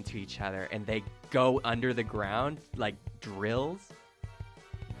slamming into each other. And they go under the ground like drills.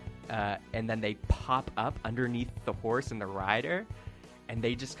 And then they pop up underneath the horse and the rider, and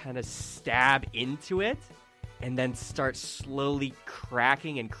they just kind of stab into it, and then start slowly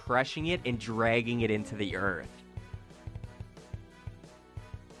cracking and crushing it and dragging it into the earth.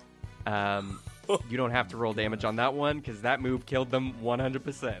 You don't have to roll damage on that one, because that move killed them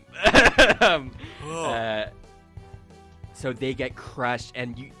 100%. So they get crushed,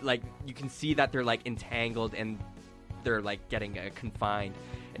 and you can see that they're like entangled and they're like getting confined.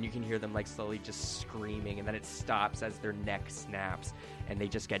 And you can hear them like slowly just screaming, and then it stops as their neck snaps, and they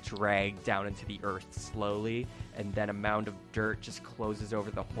just get dragged down into the earth slowly, and then a mound of dirt just closes over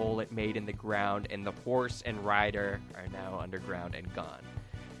the hole it made in the ground, and the horse and rider are now underground and gone.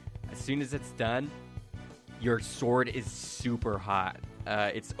 As soon as it's done, your sword is super hot.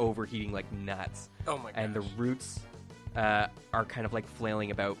 It's overheating like nuts. Oh my gosh. And the roots are kind of like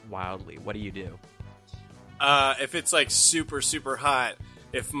flailing about wildly. What do you do? If it's like super, super hot,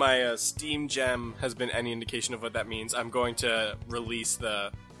 if my steam gem has been any indication of what that means, I'm going to release the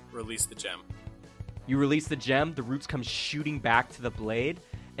gem. You release the gem, the roots come shooting back to the blade,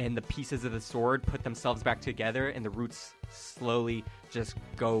 and the pieces of the sword put themselves back together, and the roots slowly just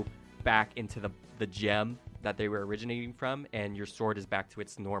go back into the gem that they were originating from, and your sword is back to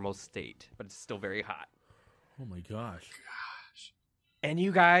its normal state, but it's still very hot. Oh my gosh. And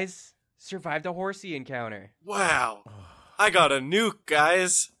you guys survived a horsey encounter. Wow. I got a nuke,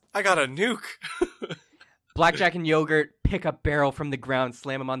 guys. I got a nuke. Blackjack and Yogurt pick up Barrel from the ground,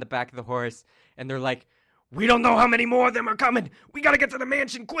 slam him on the back of the horse, and they're like, "We don't know how many more of them are coming. We gotta get to the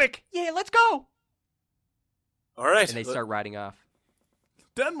mansion quick. Yeah, let's go." All right. And they start riding off.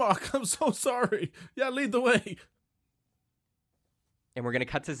 Denmark, I'm so sorry. Yeah, lead the way. And we're gonna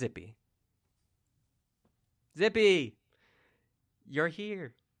cut to Zippy. Zippy, you're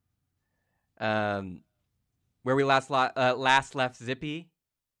here. Where we last left Zippy,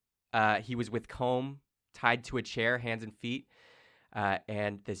 he was with Comb, tied to a chair, hands and feet,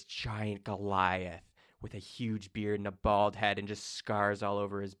 and this giant Goliath with a huge beard and a bald head and just scars all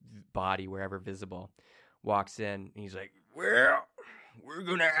over his body wherever visible walks in. And he's like, "Well, we're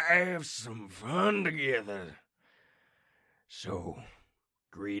gonna have some fun together. So,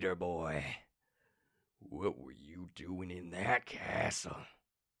 Greeter boy, what were you doing in that castle?"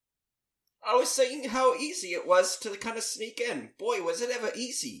 I was saying how easy it was to kind of sneak in. Boy, was it ever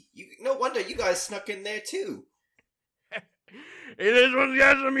easy. No wonder you guys snuck in there, too. Hey, this one's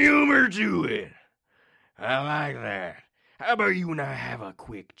got some humor to it. I like that. How about you and I have a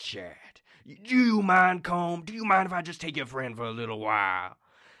quick chat? Do you mind, Comb? Do you mind if I just take your friend for a little while?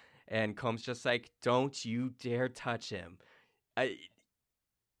 And Comb's just like, "Don't you dare touch him.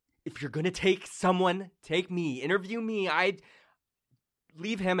 If you're going to take someone, take me. Interview me.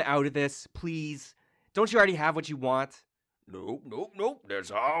 Leave him out of this, please. Don't you already have what you want?" Nope.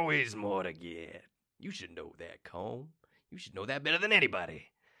 There's always more to get. You should know that, Comb. You should know that better than anybody.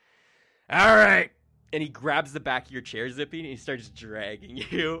 All right. And he grabs the back of your chair, Zippy, and he starts dragging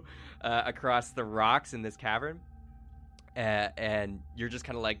you across the rocks in this cavern. And you're just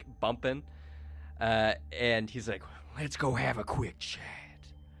kind of like bumping. And he's like, let's go have a quick chat.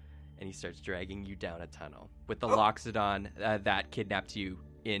 And he starts dragging you down a tunnel with the Loxodon that kidnapped you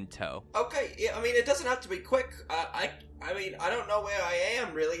in tow. Okay, yeah, I mean, it doesn't have to be quick. I mean, I don't know where I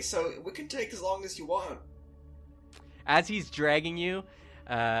am, really, so we can take as long as you want. As he's dragging you,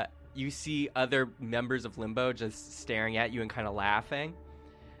 you see other members of Limbo just staring at you and kind of laughing.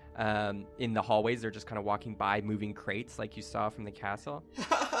 In the hallways, they're just kind of walking by, moving crates like you saw from the castle.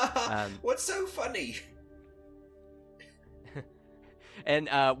 What's so funny? And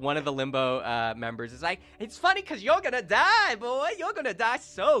one of the Limbo members is like, it's funny because you're going to die, boy. You're going to die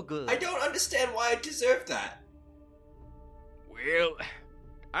so good. I don't understand why I deserve that. Well,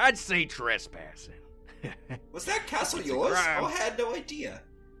 I'd say trespassing. Was that castle yours? Oh, I had no idea.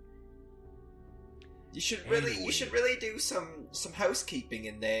 You should really do some housekeeping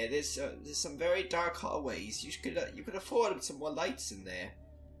in there. There's some very dark hallways. You could afford some more lights in there.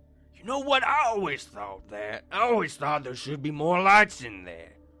 You know what? I always thought that. I always thought there should be more lights in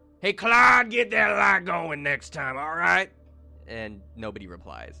there. Hey, Clyde, get that light going next time, all right? And nobody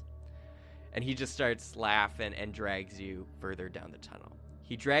replies. And he just starts laughing and drags you further down the tunnel.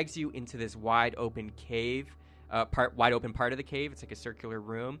 He drags you into this wide open cave, wide open part of the cave. It's like a circular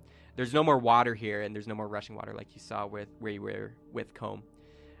room. There's no more water here, and there's no more rushing water like you saw where you were with Comb.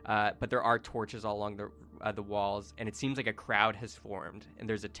 But there are torches all along the walls, and it seems like a crowd has formed. And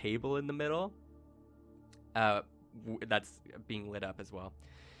there's a table in the middle that's being lit up as well.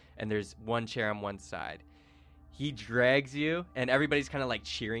 And there's one chair on one side. He drags you, and everybody's kind of like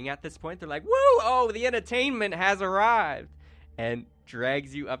cheering at this point. They're like, woo, oh, the entertainment has arrived. And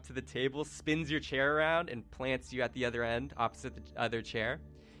drags you up to the table, spins your chair around, and plants you at the other end, opposite the other chair.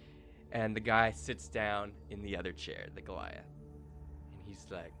 And the guy sits down in the other chair, the Goliath. And he's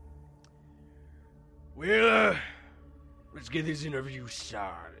like, well, let's get this interview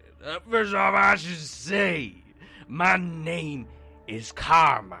started. First off, I should say, my name is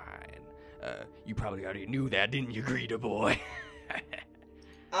Carmine. You probably already knew that, didn't you, Greeter boy?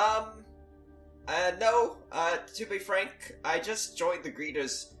 No, to be frank, I just joined the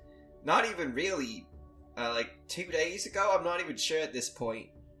Greeters not even really, like 2 days ago. I'm not even sure at this point.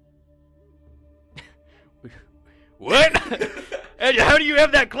 What? How do you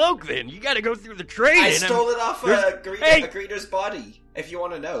have that cloak then? You gotta go through the training. I stole it off a Greeter's body, if you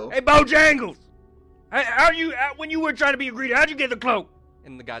want to know. Hey, Bojangles! When you were trying to be a Greeter, how'd you get the cloak?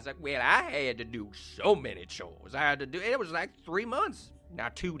 And the guy's like, well, I had to do so many chores. It was like 3 months.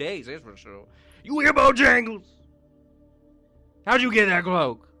 Not 2 days, that's for sure. You hear, Bojangles? How'd you get that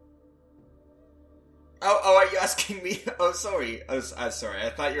cloak? Oh, are you asking me? Oh, sorry. Sorry. I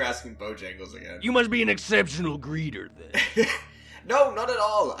thought you were asking Bojangles again. You must be an exceptional greeter, then. No, not at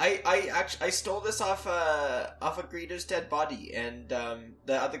all. I stole this off a greeter's dead body, and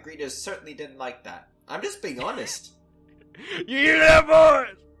the other greeters certainly didn't like that. I'm just being honest. You hear that,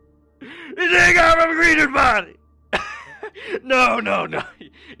 boys? This ain't got from a greeter's body. No.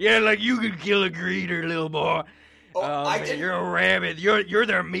 Yeah, like you could kill a greeter, little boy. Oh, man, didn't... You're a rabbit. You're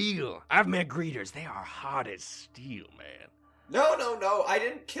their meal. I've met greeters. They are hot as steel, man. No. I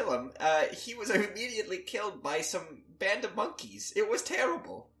didn't kill him. He was immediately killed by some band of monkeys. It was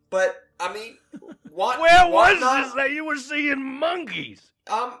terrible. But, I mean, what? Where was this that you were seeing monkeys?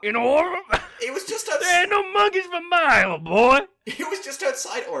 In Orem? It was just outside. There ain't no monkeys for mile, boy. It was just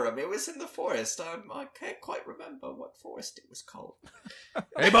outside Orem. It was in the forest. I can't quite remember what forest it was called.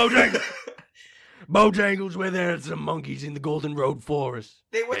 Hey, Bojangles. Bojangles, where there's some monkeys in the Golden Road Forest.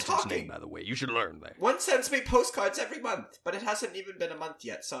 They were That's talking. Its name, by the way. You should learn that. One sends me postcards every month, but it hasn't even been a month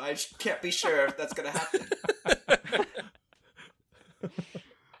yet, so I can't be sure if that's going to happen.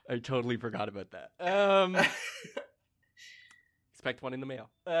 I totally forgot about that. Expect one in the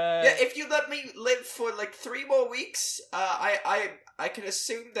mail. Yeah, if you let me live for like 3 more weeks, I can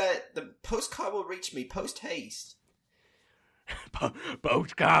assume that the postcard will reach me post haste.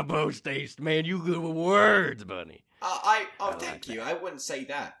 Postcard post haste, man. You good with words, buddy. Thank you. I wouldn't say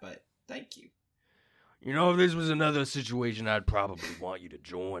that, but thank you. You know, if this was another situation, I'd probably want you to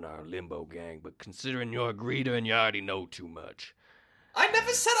join our Limbo gang. But considering you're a greeter and you already know too much. I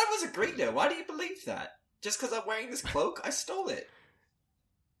never said I was a greeter. Why do you believe that? Just because I'm wearing this cloak? I stole it.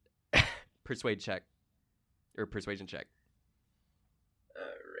 Persuade check. Or persuasion check.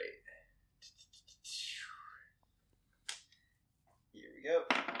 Alright. Here we go.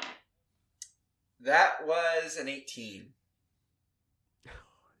 That was an 18. I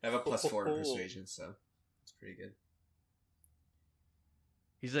have a +4 in persuasion, so it's pretty good.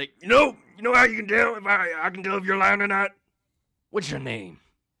 He's like, you know how you can tell if I can tell if you're lying or not? What's your name?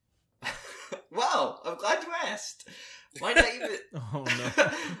 Well, I'm glad you asked. My name is Oh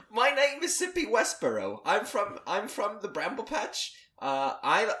no. my name is Sippy Westboro. I'm from the Bramble Patch.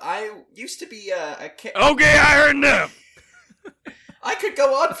 I used to be a kid. Okay, I heard enough. I could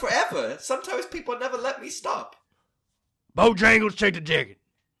go on forever. Sometimes people never let me stop. Bojangles, check the jacket.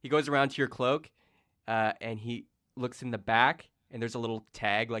 He goes around to your cloak, and he looks in the back, and there's a little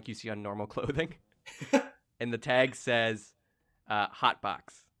tag like you see on normal clothing. And the tag says, Hot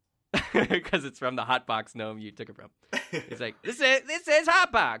Box. Because it's from the Hot Box gnome you took it from. He's like, this says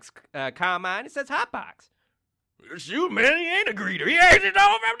Hot Box, Carmine. It says Hot Box. Shoot, man, he ain't a greeter. He ate it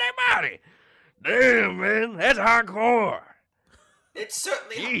all from their body. Damn, man, that's hardcore. It's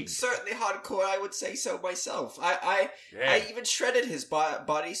certainly Jeez. hardcore. I would say so myself. I even shredded his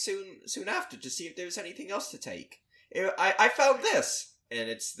body soon after to see if there was anything else to take. I found this, and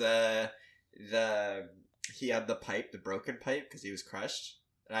it's he had the pipe, the broken pipe, because he was crushed,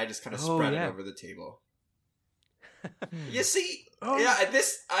 and I just kind of spread it over the table. You see,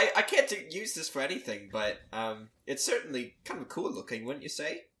 this I can't use this for anything, but it's certainly kind of cool looking, wouldn't you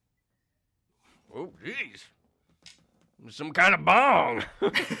say? Oh, jeez. Some kind of bong.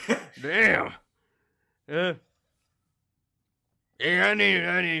 Damn. Yeah, I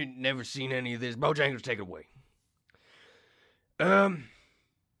ain't never seen any of this. Bojangles, take it away. Well,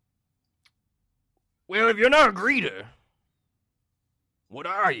 if you're not a greeter, what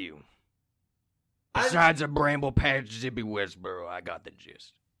are you? Besides a Bramble Patch Zippy Westboro, I got the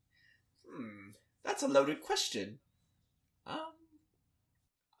gist. That's a loaded question. I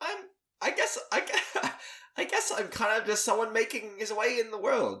guess I'm kind of just someone making his way in the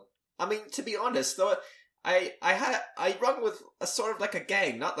world. I mean, to be honest, though, I run with a sort of like a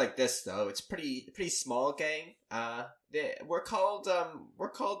gang, not like this though. It's pretty small gang. We're called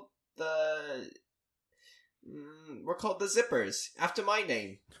the Zippers after my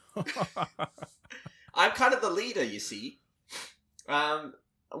name. I'm kind of the leader, you see.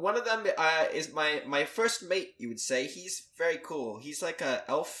 One of them is my first mate, you would say. He's very cool. He's like a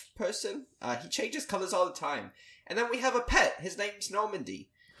elf person. He changes colors all the time. And then we have a pet. His name's Normandy.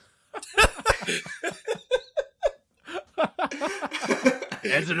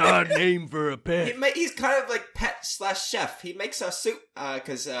 That's an odd name for a pet. He's kind of like pet/chef. He makes our soup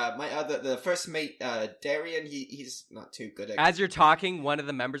because the first mate, Darian, he's not too good at. As you're talking, one of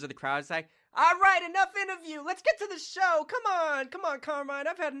the members of the crowd is like, all right, enough interview. Let's get to the show. Come on, Carmine.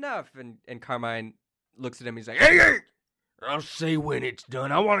 I've had enough. And Carmine looks at him. He's like, hey! I'll say when it's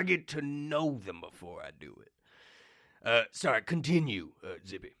done. I want to get to know them before I do it. Sorry, continue,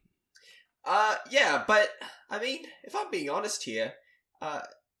 Zippy. Yeah, but, I mean, if I'm being honest here, I'll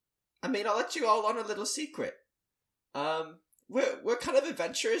let you all on a little secret. We're kind of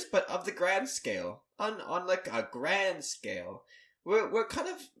adventurers, but of the grand scale. On like a grand scale. We're kind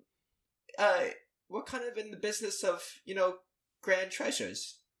of in the business of, grand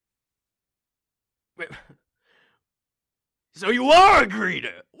treasures. Wait. So you are a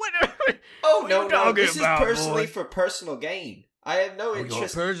greeter? What? Oh, what no, this is about, personally boy? for personal gain. I have no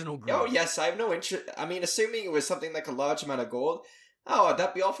interest. Personal greeter. Oh, yes, I have no interest. I mean, assuming it was something like a large amount of gold,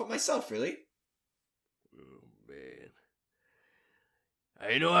 that'd be all for myself, really. Oh, man.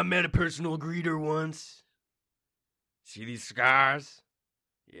 I know I met a personal greeter once. See these scars?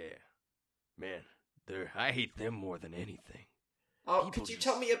 Yeah. Man, I hate them more than anything. Oh, could you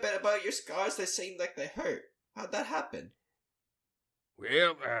tell me a bit about your scars? They seem like they hurt. How'd that happen?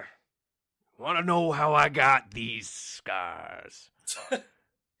 Well, want to know how I got these scars?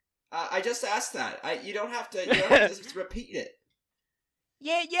 I just asked that. You don't have to just repeat it.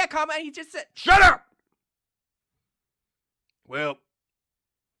 Yeah, Carmine, he just said... Shut up! Well,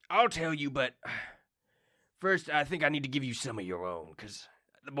 I'll tell you, but... First, I think I need to give you some of your own, because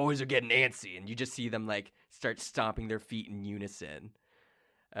the boys are getting antsy, and you just see them, start stomping their feet in unison.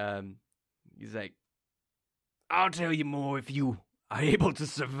 He's like, I'll tell you more if you are able to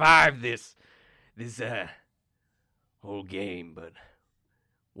survive this whole game, but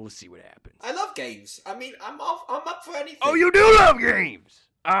we'll see what happens. I love games. I mean, I'm up for anything. Oh, you do love games!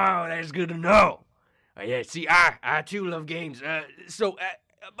 Oh, that's good to know. Yeah, see, I too love games. So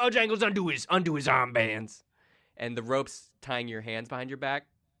Bojangles, undo his armbands. And the rope's tying your hands behind your back.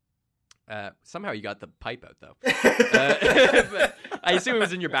 Somehow you got the pipe out, though. But I assume it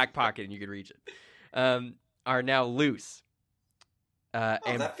was in your back pocket and you could reach it. Are now loose.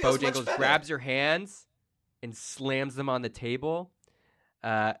 And Bojangles grabs your hands and slams them on the table.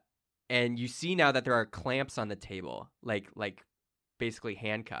 And you see now that there are clamps on the table, like basically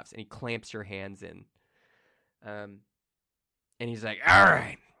handcuffs, and he clamps your hands in. And he's like, all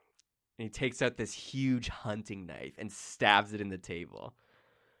right. And he takes out this huge hunting knife and stabs it in the table.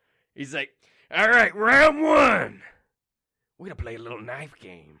 He's like, all right, round one. We're going to play a little knife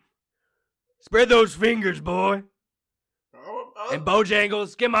game. Spread those fingers, boy. And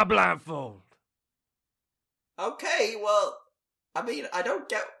Bojangles, get my blindfold. Okay, well, I mean, I don't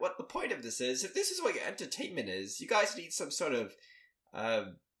get what the point of this is. If this is what your entertainment is, you guys need some sort of,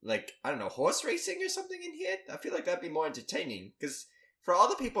 like, I don't know, horse racing or something in here? I feel like that'd be more entertaining. Because for all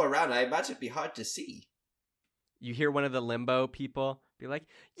the people around, I imagine it'd be hard to see. You hear one of the limbo people be like,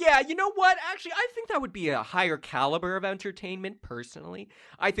 yeah, you know what? Actually, I think that would be a higher caliber of entertainment, personally.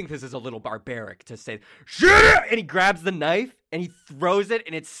 I think this is a little barbaric to say, shoot it! And he grabs the knife, and he throws it,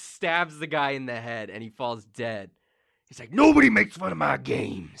 and it stabs the guy in the head, and he falls dead. He's like, nobody makes fun of my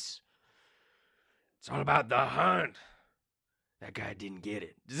games. It's all about the hunt. That guy didn't get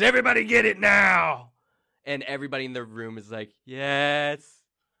it. Does everybody get it now? And everybody in the room is like, yes.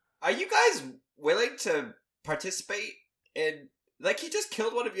 Are you guys willing to participate in... Like, he just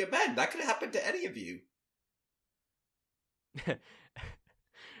killed one of your men. That could happen to any of you.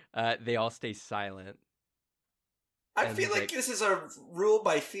 They all stay silent. I And feel he's like like- this is a rule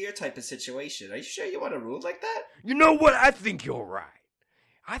by fear type of situation. Are you sure you want a rule like that? You know what? I think you're right.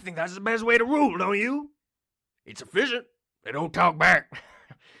 I think that's the best way to rule, don't you? It's efficient. They don't talk back.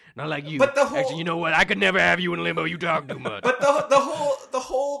 Not like you. But the whole- Actually, you know what? I could never have you in limbo. You talk too much. But the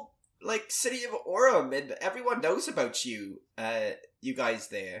whole like city of Orem, and everyone knows about you, you guys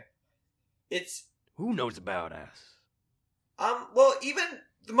there. It's Who knows about us? well, even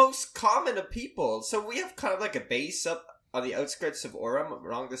the most common of people. So we have kind of like a base up on the outskirts of Orem,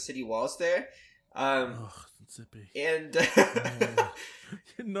 along the city walls there. Oh, Zippy. And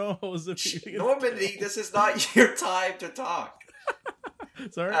No, Zippy. Normandy, this is not your time to talk.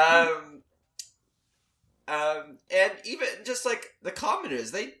 Sorry. And even just like the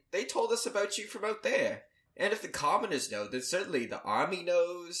commoners, they told us about you from out there. And if the commoners know, then certainly the army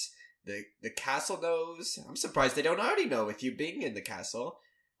knows, the castle knows. I'm surprised they don't already know with you being in the castle.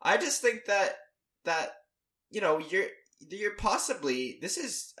 I just think that you know, you're possibly, this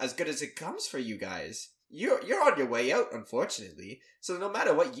is as good as it comes for you guys. You're on your way out, unfortunately. So no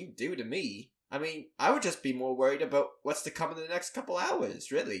matter what you do to me, I mean, I would just be more worried about what's to come in the next couple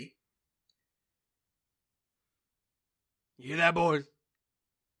hours, really. You hear that, boys?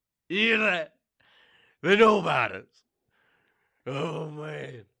 You hear that? They know about us. Oh,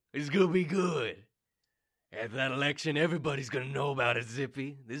 man. It's gonna be good. After that election, everybody's gonna know about it,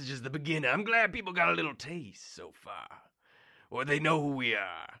 Zippy. This is just the beginning. I'm glad people got a little taste so far. Or they know who we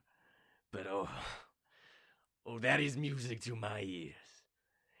are. But, oh, that is music to my ears.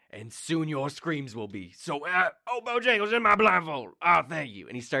 And soon your screams will be. So, Bojangles, in my blindfold. Oh, thank you.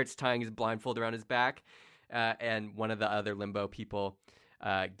 And he starts tying his blindfold around his back. And one of the other limbo people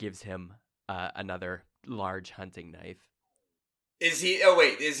gives him another large hunting knife. Is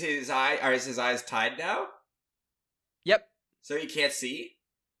his eyes tied now? Yep. So he can't see?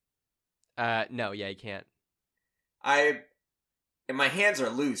 No, yeah, he can't. And my hands are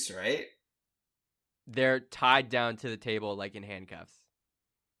loose, right? They're tied down to the table like in handcuffs.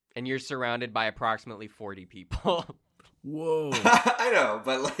 And you're surrounded by approximately 40 people. Whoa. I know,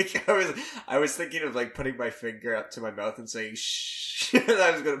 but like I was thinking of like putting my finger up to my mouth and saying shh, and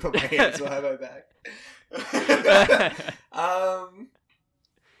I was going to put my hands behind my back.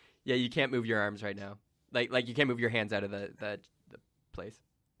 Yeah, you can't move your arms right now. Like you can't move your hands out of the place.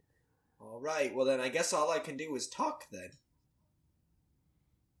 All right, well then I guess all I can do is talk then.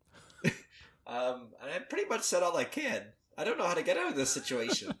 And I pretty much said all I can. I don't know how to get out of this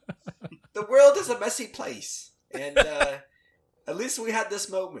situation. The world is a messy place, and at least we had this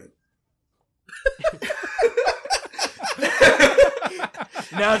moment.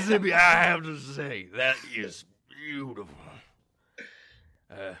 Now, Zippy, I have to say, that is beautiful.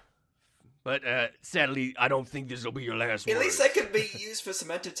 But sadly, I don't think this will be your last word. At least I can be used for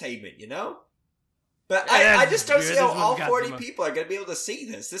some entertainment, you know? But Yeah, I just don't good. see how This one's all got 40 some- people are going to be able to see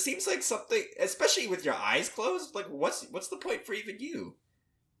this. This seems like something, especially with your eyes closed, like what's the point for even you?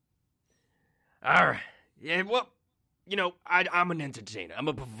 All right. Yeah, well, you know, I'm an entertainer. I'm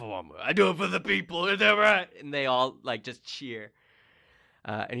a performer. I do it for the people. Is that right? And they all, like, just cheer.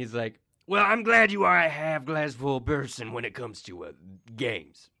 And he's like, well, I'm glad you are a half-glass full person when it comes to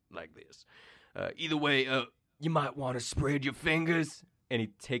games like this. Either way, you might want to spread your fingers. And he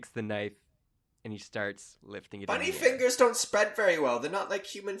takes the knife and he starts lifting it. Bunny in the air. fingers don't spread very well. They're not like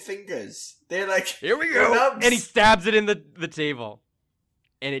human fingers. They're like, Here we they're go. nubs. And he stabs it in the table.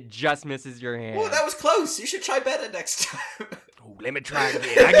 And it just misses your hand. Oh, that was close. You should try better next time. Ooh, let me try it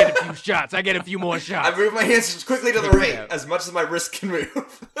again. I get a few shots. I get a few more shots. I move my hands quickly to the right, as much as my wrist can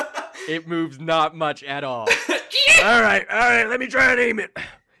move. It moves not much at all. All right. Let me try and aim it.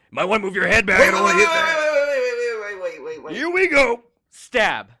 Might want to move your head back. I don't want to hit that. Wait. Here we go.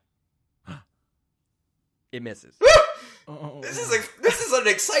 Stab. It misses. This is an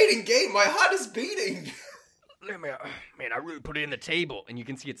exciting game. My heart is beating. Man, I really put it in the table. And you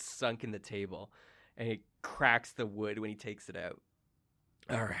can see it's sunk in the table. And it cracks the wood when he takes it out.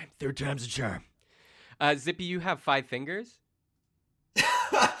 All right, third time's a charm. Zippy, you have 5 fingers?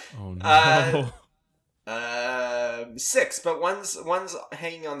 Oh no. 6, but one's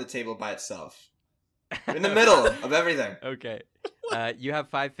hanging on the table by itself. In the middle of everything. Okay. You have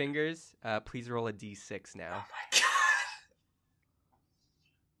 5 fingers. Please roll a d6 now. Oh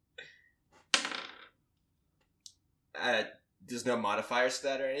my god. There's no modifiers to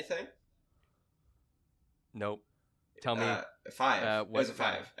that or anything? Nope. Tell me. 5. What's It was a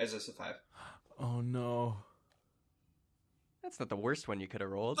 5. It was just a 5. Oh no. That's not the worst one you could have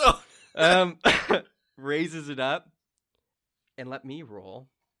rolled. Oh. Raises it up. And let me roll.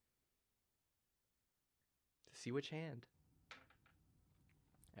 To see which hand.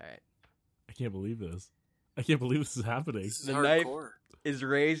 Alright. I can't believe this. I can't believe this is happening. This is The knife hardcore. is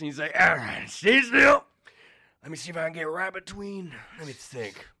raised and he's like, All right, stay still. Let me see if I can get right between. Let me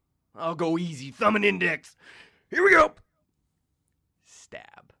think. I'll go easy. Thumb and index. Here we go.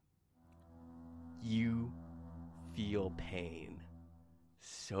 stab. You feel pain.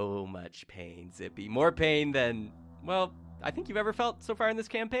 So much pain, Zippy. More pain than, well, I think you've ever felt so far in this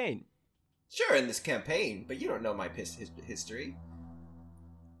campaign. Sure, in this campaign, but you don't know my history.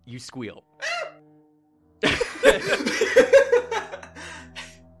 You squeal.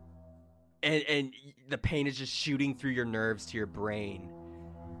 And the pain is just shooting through your nerves to your brain.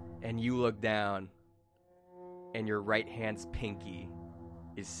 And you look down, and your right hand's pinky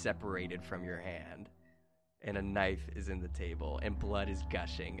is separated from your hand. And a knife is in the table, and blood is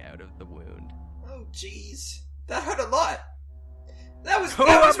gushing out of the wound. Oh, jeez. That hurt a lot. That was I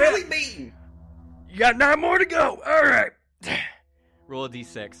bet. really mean. You got 9 more to go. All right. Roll a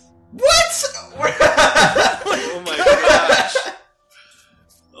d6. What? Oh my gosh.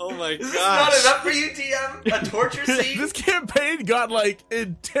 Oh my Is this gosh. not enough for you, DM? A torture scene? This campaign got, like,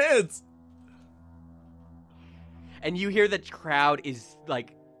 intense. And you hear the crowd is,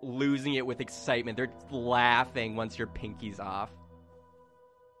 like, losing it with excitement. They're laughing once your pinky's off.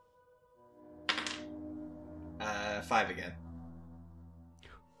 5 again.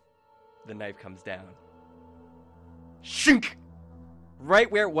 The knife comes down. Shink!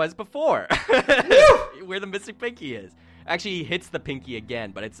 Right where it was before. Where the missing pinky is. Actually, he hits the pinky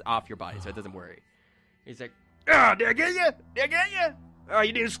again, but it's off your body, so it doesn't worry. He's like, Oh, did I get you? Did I get you? Oh,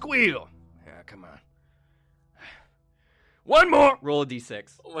 you didn't squeal. Ah, come on. 1 more. roll a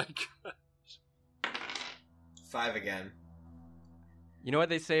d6. Oh my god. 5 again. You know what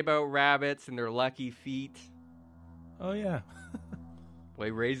they say about rabbits and their lucky feet? Oh, yeah. Well,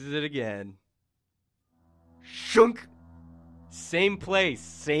 he raises it again. Shunk! Same place,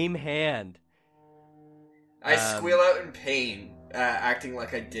 same hand. I squeal out in pain, acting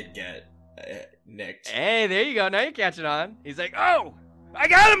like I did get nicked. Hey, there you go. Now you're catching on. He's like, Oh, I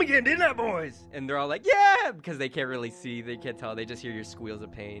got him again, didn't I, boys? and they're all like, yeah, because they can't really see. They can't tell. They just hear your squeals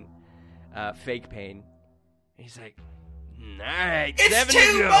of pain. Fake pain. He's like, all right, It's 7 to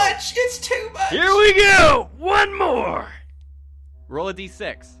too go. much! It's too much! Here we go. 1 more. Roll a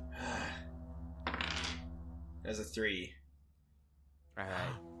d6. There's a 3. All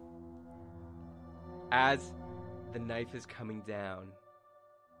right. As the knife is coming down,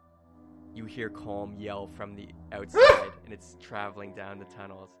 you hear Colm yell from the outside, and it's traveling down the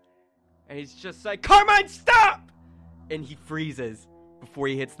tunnels. And he's just like, Carmine, stop! And he freezes before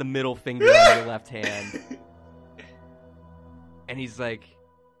he hits the middle finger on your left hand. And he's like,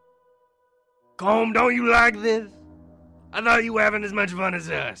 Colm, don't you like this? I thought you were having as much fun as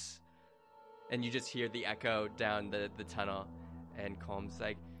us. and you just hear the echo down the tunnel. And Colm's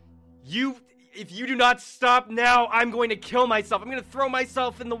like, if you do not stop now, I'm going to kill myself. I'm going to throw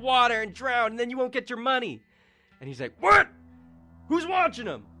myself in the water and drown, and then you won't get your money. And he's like, what? Who's watching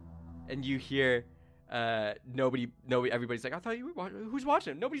him? And you hear nobody, everybody's like, I thought you were watching. Who's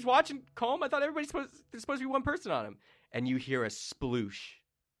watching him? Nobody's watching Colm. I thought there's supposed to be one person on him. And you hear a sploosh.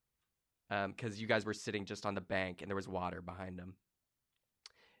 Because you guys were sitting just on the bank, and there was water behind him.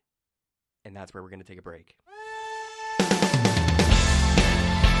 And that's where we're going to take a break.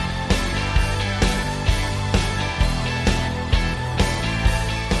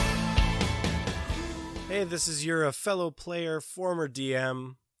 Hey, this is your fellow player, former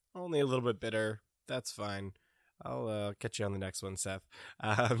DM, only a little bit bitter. That's fine. I'll catch you on the next one, Seth.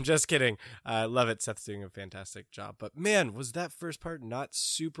 I'm just kidding. I love it. Seth's doing a fantastic job. But man, was that first part not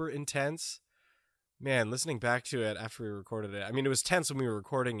super intense? Man, listening back to it after we recorded it, I mean, it was tense when we were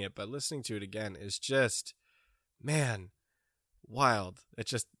recording it, but listening to it again is just, man, wild. It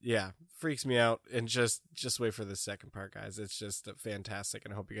just, yeah, freaks me out. And just wait for the second part, guys. It's just fantastic,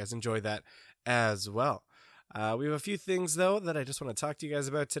 and I hope you guys enjoy that as well. We have a few things, though, that I just want to talk to you guys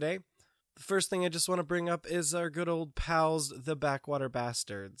about today. The first thing I just want to bring up is our good old pals, the Backwater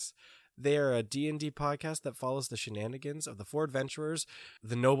Bastards. They are a D&D podcast that follows the shenanigans of the four adventurers,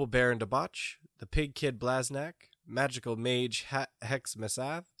 the noble Baron Debauch, the pig kid Blaznak, magical mage Hex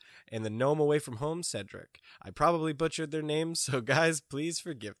Mesath, and the gnome away from home, Cedric. I probably butchered their names, so guys, please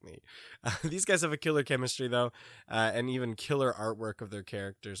forgive me. These guys have a killer chemistry, though, and even killer artwork of their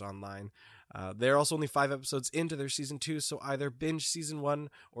characters online. They're also only 5 episodes into their season 2, so either binge season 1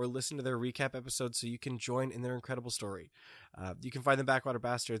 or listen to their recap episodes so you can join in their incredible story. You can find the Backwater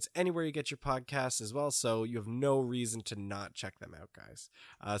Bastards anywhere you get your podcasts as well, so you have no reason to not check them out, guys.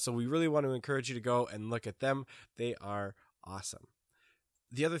 So we really want to encourage you to go and look at them. They are awesome.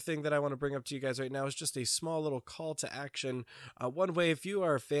 The other thing that I want to bring up to you guys right now is just a small little call to action. One way, if you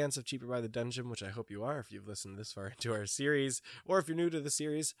are fans of Cheaper by the Dungeon, which I hope you are if you've listened this far into our series, or if you're new to the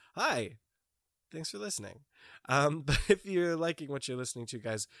series, hi! Thanks for listening. But if you're liking what you're listening to,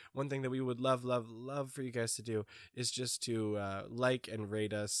 guys, one thing that we would love for you guys to do is just to like and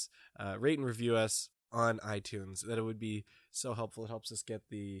rate us, rate and review us on iTunes. That it would be so helpful. It helps us get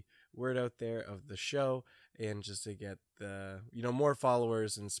the word out there of the show and just to get the more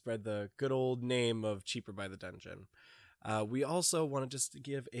followers and spread the good old name of Cheaper by the Dungeon. We also want to just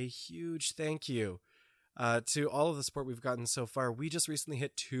give a huge thank you to all of the support we've gotten so far. We just recently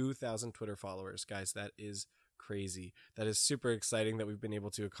hit 2,000 Twitter followers, guys. That is crazy. That is super exciting that we've been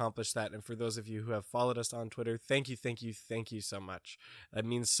able to accomplish that. And for those of you who have followed us on Twitter, thank you so much. That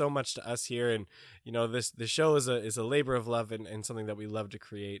means so much to us here. And the show is a labor of love and something that we love to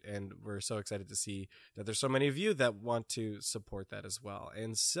create. And we're so excited to see that there's so many of you that want to support that as well.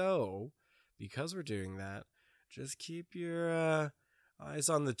 And so, because we're doing that, just keep your eyes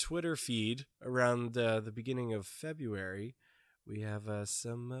on the Twitter feed around the beginning of February. We have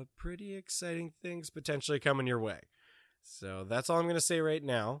some pretty exciting things potentially coming your way. So that's all I'm going to say right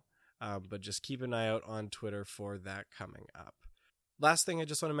now, but just keep an eye out on Twitter for that coming up. Last thing I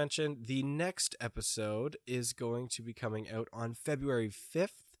just want to mention, the next episode is going to be coming out on February 5th.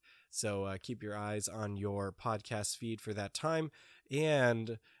 So keep your eyes on your podcast feed for that time.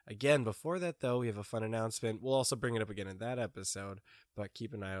 And again, before that, though, we have a fun announcement. We'll also bring it up again in that episode, but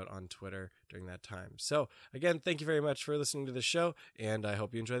keep an eye out on Twitter during that time. So again, thank you very much for listening to the show, and I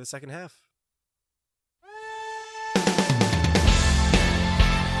hope you enjoy the second half.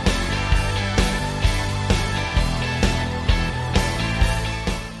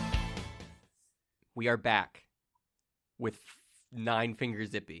 We are back with Nine Finger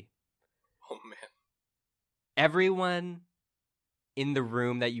Zippy. Oh, man. Everyone in the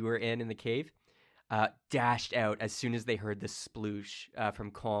room that you were in the cave dashed out as soon as they heard the sploosh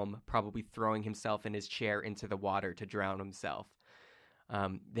from Colm, probably throwing himself in his chair into the water to drown himself.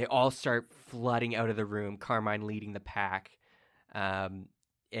 They all start flooding out of the room, Carmine leading the pack, and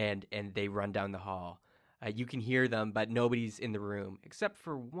they run down the hall. You can hear them, but nobody's in the room except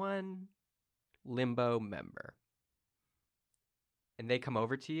for one Limbo member. And they come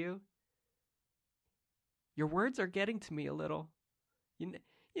over to you. Your words are getting to me a little. You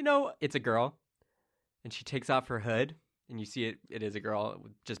know, it's a girl. And she takes off her hood, and you see it is a girl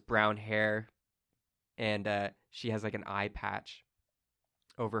with just brown hair. And she has like an eye patch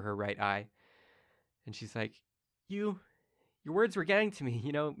over her right eye. And she's like, your words were getting to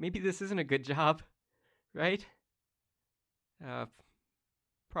me. Maybe this isn't a good job, right?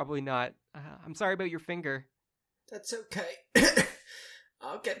 Probably not. I'm sorry about your finger. That's okay.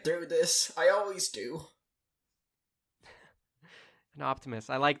 I'll get through this. I always do. An optimist.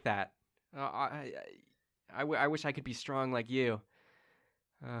 I like that. I wish I could be strong like you.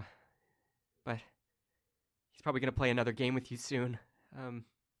 But he's probably going to play another game with you soon.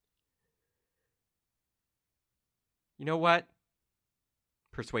 You know what?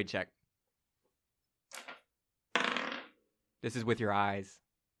 Persuade check. This is with your eyes.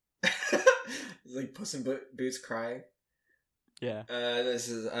 It's like Puss in Boots crying. Yeah. This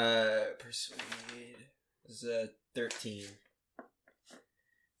is persuade. This is 13.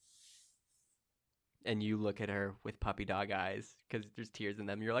 And you look at her with puppy dog eyes because there's tears in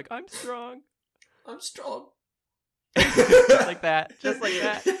them. You're like, I'm strong. I'm strong. Just like that. Just like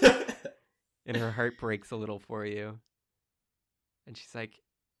that. And her heart breaks a little for you. And she's like,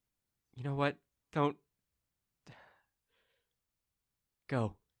 you know what? Don't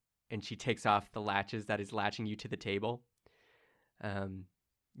Go. And she takes off the latches that is latching you to the table.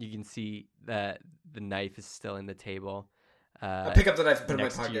 You can see that the knife is still in the table. I pick up the knife and put it in my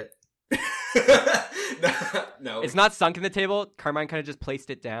pocket. No. It's not sunk in the table. Carmine kind of just placed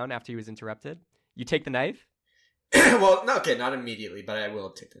it down after he was interrupted. You take the knife? Well, no, okay, not immediately, but I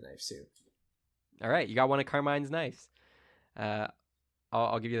will take the knife soon. All right, you got one of Carmine's knives.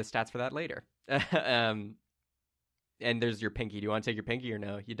 I'll give you the stats for that later. And there's your pinky. Do you want to take your pinky or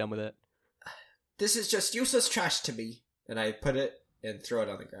no? You done with it? This is just useless trash to me. And I put it and throw it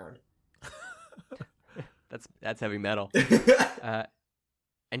on the ground. That's heavy metal.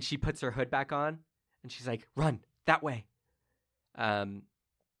 And she puts her hood back on, and she's like, "Run that way." And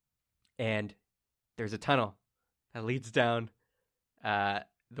there's a tunnel that leads down the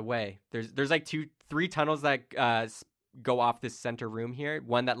way. There's like 3 tunnels that go off this center room here.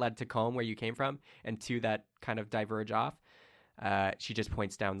 One that led to Combe, where you came from, and 2 that kind of diverge off. She just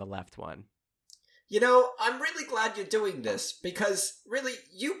points down the left one. You know, I'm really glad you're doing this, because really,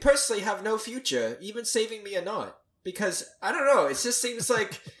 you personally have no future, even saving me or not. Because, I don't know, it just seems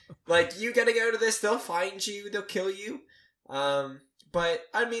like you getting out of this, they'll find you, they'll kill you. But,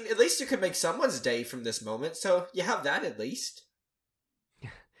 I mean, at least you could make someone's day from this moment, so you have that at least.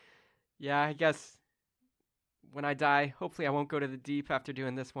 Yeah, I guess when I die, hopefully I won't go to the deep after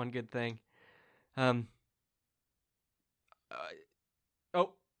doing this one good thing.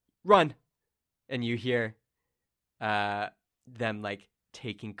 Run! And you hear them, like,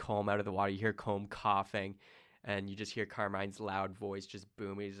 taking Combe out of the water. You hear Combe coughing, and you just hear Carmine's loud voice just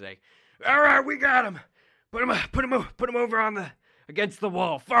booming. He's like, "All right, we got him. Put him over against the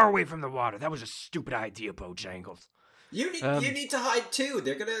wall, far away from the water. That was a stupid idea, Bojangles." You need to hide too.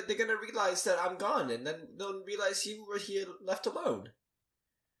 They're gonna realize that I'm gone, and then they'll realize you were here left alone.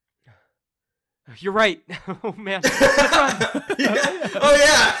 "You're right." Oh man. Yeah. Oh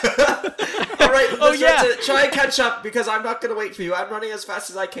yeah. All right. Let's try and catch up, because I'm not gonna wait for you. I'm running as fast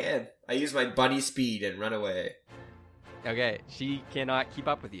as I can. I use my bunny speed and run away. Okay, she cannot keep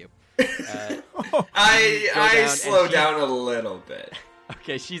up with you. I slow down a little bit.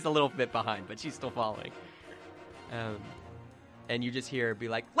 Okay, she's a little bit behind, but she's still following. And you just hear her be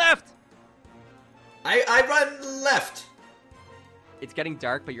like, "Left!" I run left. It's getting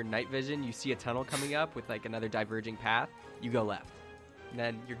dark, but your night vision, you see a tunnel coming up with like another diverging path. You go left. And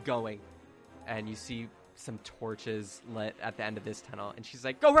then you're going, and you see some torches lit at the end of this tunnel. And she's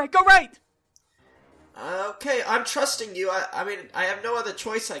like, "Go right, go right!" Okay, I'm trusting you. I mean, I have no other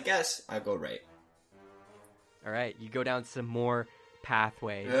choice, I guess. I'll go right. All right, you go down some more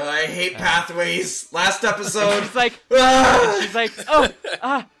pathways. I hate pathways. Last episode. She's like,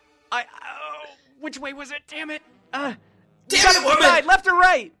 which way was it? Damn it. Damn it, woman! Decide, left or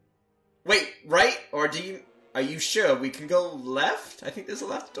right? Wait, right? Or are you sure we can go left? I think there's a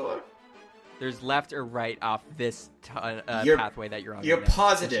left door. There's left or right off this pathway that you're on. You're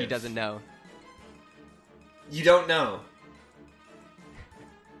positive. She doesn't know. You don't know.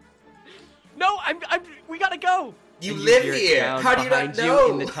 No, we gotta go. You live here. How do you not know?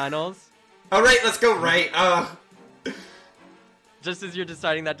 You in the tunnels. All right, let's go right. Just as you're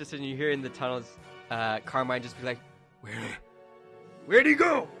deciding that decision, you hear in the tunnels, Carmine just be like, Where'd he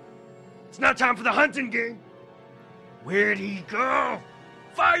go? It's not time for the hunting game. Where'd he go?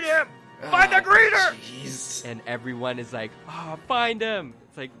 Find him! Find the greeter! Jeez. And everyone is like, "Oh, find him!"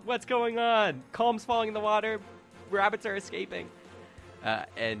 It's like, what's going on? Calm's falling in the water. Rabbits are escaping.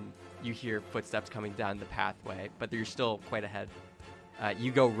 And you hear footsteps coming down the pathway, but you're still quite ahead.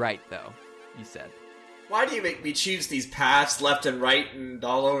 You go right, though, you said. Why do you make me choose these paths left and right and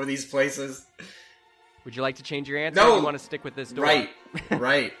all over these places? Would you like to change your answer? No. Or do you want to stick with this door? Right.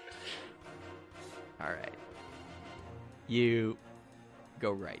 Right. All right. You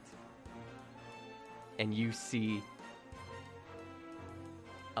go right. And you see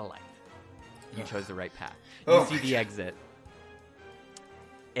a light. You chose the right path. You see the exit.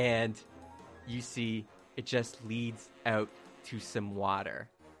 And you see it just leads out to some water.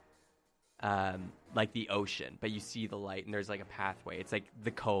 Like the ocean. But you see the light and there's like a pathway. It's like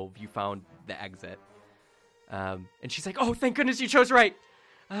the cove. You found the exit. And she's like, "Oh, thank goodness you chose right.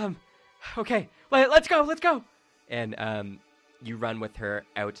 Okay, let's go. And you run with her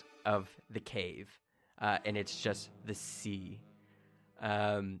out of the cave. And it's just the sea.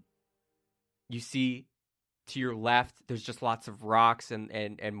 You see to your left, there's just lots of rocks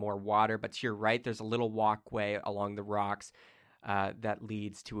and more water. But to your right, there's a little walkway along the rocks that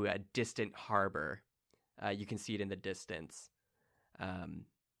leads to a distant harbor. You can see it in the distance.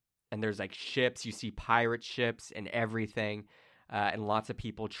 And there's like ships. You see pirate ships and everything. And lots of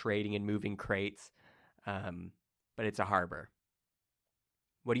people trading and moving crates. But it's a harbor.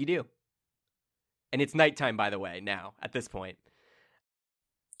 What do you do? And it's nighttime, by the way, now, at this point.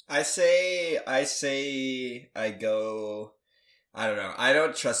 I say I go, I don't know. I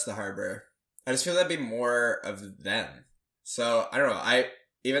don't trust the harbor. I just feel that'd be more of them. So, I don't know.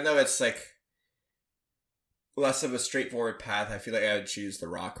 Even though it's like less of a straightforward path, I feel like I would choose the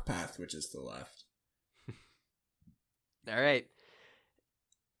rock path, which is the left. All right.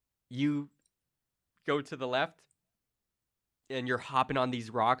 You go to the left, and you're hopping on these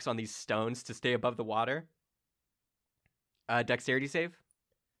rocks, on these stones to stay above the water. Dexterity save.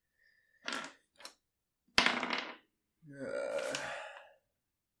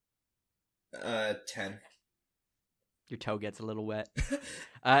 10. Your toe gets a little wet,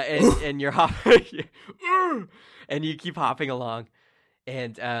 and you're hopping, and you keep hopping along.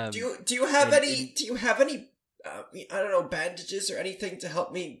 And do you have any I don't know, bandages or anything to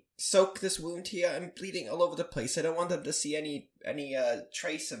help me soak this wound here? I'm bleeding all over the place. I don't want them to see any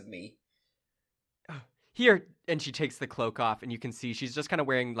trace of me. Here, and she takes the cloak off, and you can see she's just kind of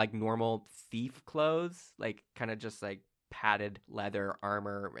wearing like normal thief clothes, like kind of just like padded leather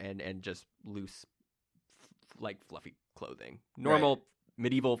armor and just loose, like fluffy clothing, normal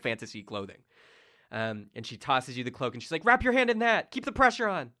medieval fantasy clothing. And she tosses you the cloak, and she's like, "Wrap your hand in that. Keep the pressure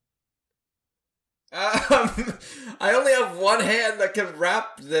on." I only have one hand that can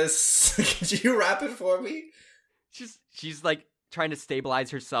wrap this. Could you wrap it for me? She's like trying to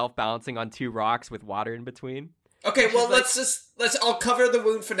stabilize herself, balancing on two rocks with water in between. Okay, well, I'll cover the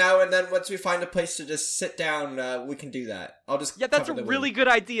wound for now, and then once we find a place to just sit down, we can do that. I'll just that's a really good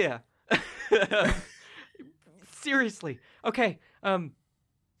idea. Seriously. Okay,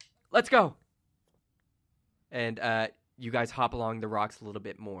 let's go. And you guys hop along the rocks a little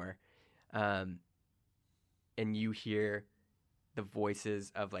bit more, and you hear the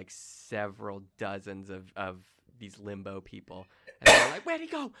voices of like several dozens of these limbo people, and they're like, "Where'd he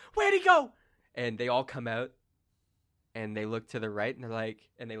go? Where'd he go?" And they all come out, and they look to the right, and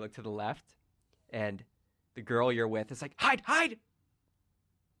they look to the left, and the girl you're with is like, "Hide, hide!"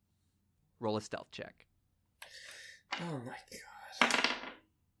 Roll a stealth check. Oh my god.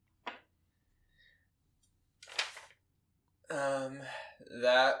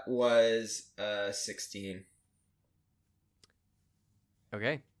 That was 16.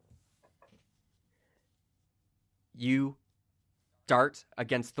 Okay. You dart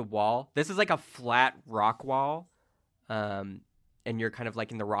against the wall. This is like a flat rock wall, and you're kind of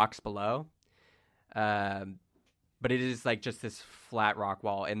like in the rocks below. But it is like just this flat rock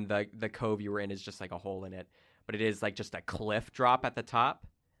wall, and the cove you were in is just like a hole in it. But it is like just a cliff drop at the top.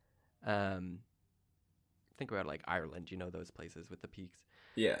 Think about like Ireland, you know, those places with the peaks.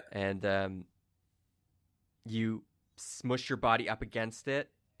 Yeah. And you smush your body up against it,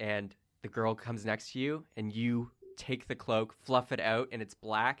 and the girl comes next to you, and you take the cloak, fluff it out, and it's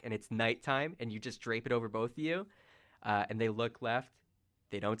black, and it's nighttime, and you just drape it over both of you, and they look left.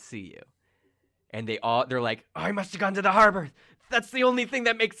 They don't see you. And they're like, "Oh, I must have gone to the harbor. That's the only thing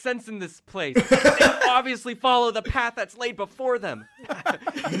that makes sense in this place. They obviously follow the path that's laid before them."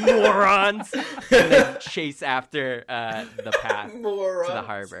 Morons. And they chase after the path Morons. to the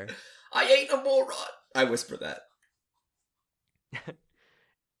harbor. I ain't a moron. I whisper that.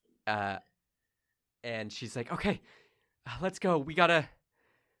 And she's like, "Okay, let's go. We gotta,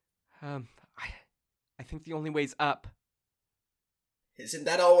 I think the only way's up." Isn't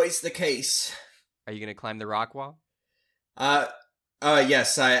that always the case? Are you gonna climb the rock wall?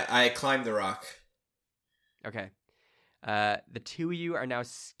 Yes, I climbed the rock. Okay. The two of you are now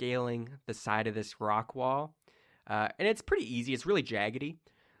scaling the side of this rock wall. And it's pretty easy. It's really jaggedy.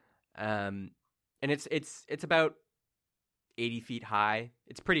 And it's about 80 feet high.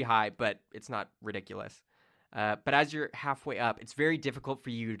 It's pretty high, but it's not ridiculous. But as you're halfway up, it's very difficult for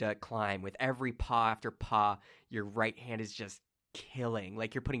you to climb. With every paw after paw, your right hand is just killing.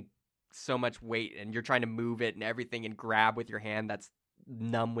 Like you're putting so much weight, and you're trying to move it and everything and grab with your hand that's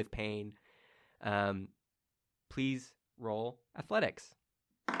numb with pain. Please roll athletics.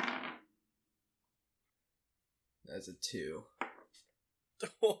 That's a 2.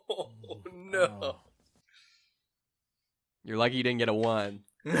 Oh, no. You're lucky you didn't get a 1.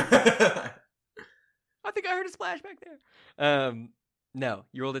 I think I heard a splash back there. No,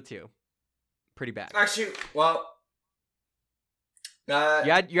 you rolled a 2. Pretty bad. Actually, well,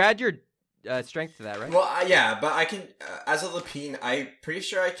 you add your strength to that, right? Well, yeah, but I can, as a Lapine, I'm pretty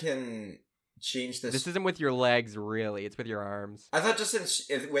sure I can change this. This isn't with your legs, really. It's with your arms. I thought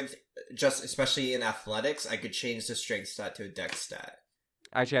especially in athletics, I could change the strength stat to a dex stat.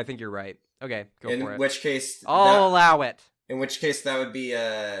 Actually, I think you're right. Okay, go for it. In which case, I'll allow it. In which case, that would be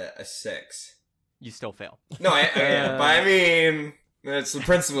a 6. You still fail. No, but I mean, That's the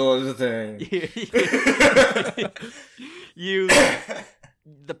principle of the thing.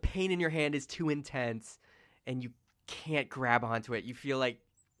 The pain in your hand is too intense, and you can't grab onto it. You feel like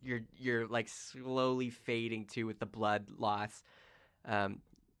you're like slowly fading too with the blood loss.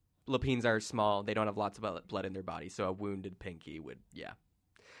 Lapines are small; they don't have lots of blood in their body, so a wounded pinky would, yeah.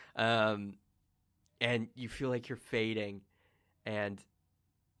 And you feel like you're fading, and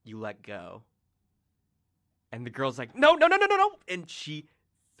you let go. And the girl's like, no, and she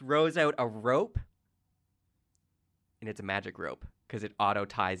throws out a rope, and it's a magic rope because it auto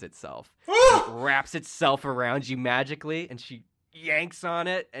ties itself. It wraps itself around you magically, and she yanks on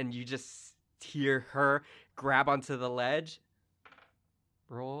it, and you just hear her grab onto the ledge.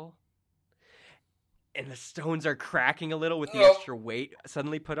 Roll. And the stones are cracking a little with the extra weight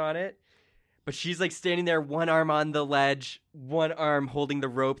suddenly put on it. But she's like standing there, one arm on the ledge, one arm holding the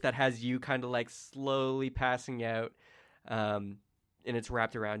rope that has you kind of like slowly passing out. And it's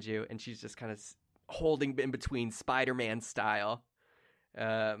wrapped around you. And she's just kind of holding in between Spider-Man style.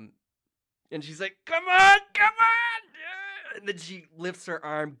 And she's like, come on. And then she lifts her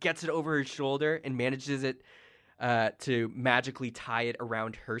arm, gets it over her shoulder, and manages it to magically tie it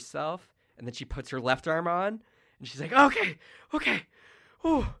around herself. And then she puts her left arm on. And she's like, okay.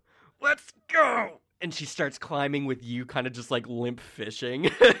 Ooh. Let's go! And she starts climbing with you kind of just like limp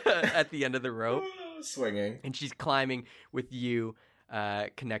fishing at the end of the rope. Swinging. And she's climbing with you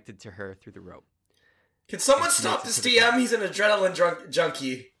connected to her through the rope. Can someone stop this DM? He's an adrenaline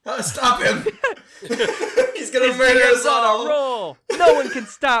junkie. Stop him! He's gonna murder us all! On a roll! No one can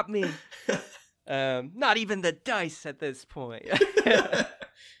stop me! Not even the dice at this point.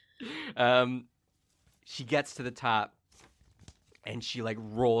 She gets to the top. And she like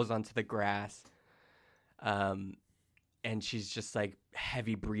rolls onto the grass, and she's just like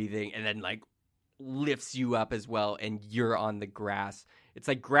heavy breathing, and then like lifts you up as well, and you're on the grass. It's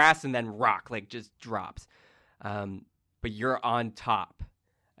like grass and then rock, like just drops, but you're on top,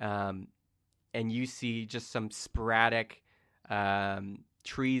 and you see just some sporadic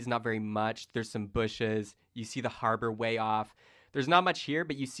trees, not very much. There's some bushes. You see the harbor way off. There's not much here,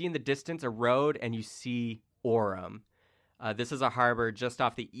 but you see in the distance a road, and you see Orem. This is a harbor just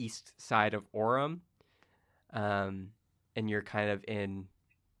off the east side of Orem, and you're kind of in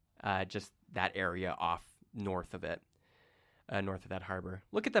just that area off north of it, north of that harbor.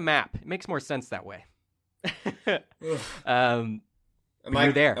 Look at the map; it makes more sense that way. You're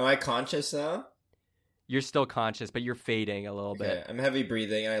there. Am I conscious now? You're still conscious, but you're fading a little bit. I'm heavy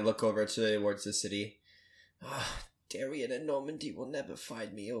breathing, and I look over towards the city. Darien and Normandy will never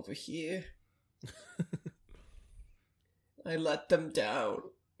find me over here. I let them down.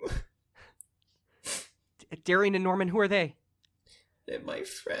 Darien and Norman, who are they? They're my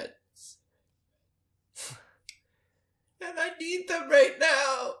friends. And I need them right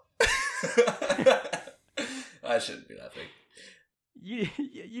now. I shouldn't be laughing.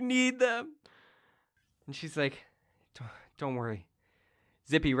 You need them. And she's like, don't worry.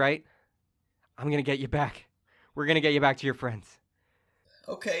 Zippy, right? I'm going to get you back. We're going to get you back to your friends.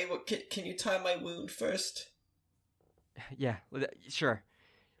 Okay, well, can you tie my wound first? Yeah, sure.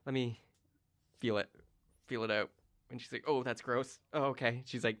 Let me feel it out. And she's like, "Oh, that's gross." Oh, okay.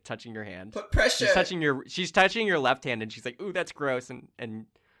 She's like touching your hand. Put pressure. She's touching your left hand, and she's like, "Ooh, that's gross." And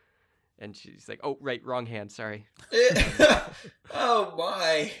she's like, "Oh, right, wrong hand. Sorry." Oh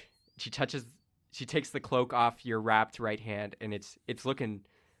my. She takes the cloak off your wrapped right hand, and it's looking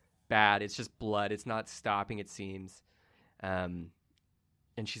bad. It's just blood. It's not stopping, it seems. And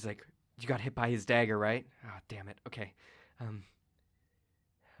she's like, "You got hit by his dagger, right?" Oh, damn it. Okay.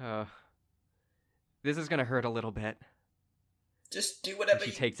 This is gonna hurt a little bit. Just do whatever.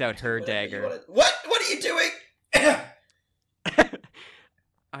 She takes out her dagger. What are you doing?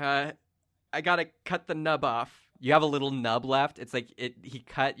 I gotta cut the nub off. You have a little nub left. It's like he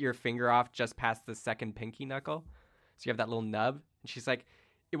cut your finger off just past the second pinky knuckle. So you have that little nub. And she's like,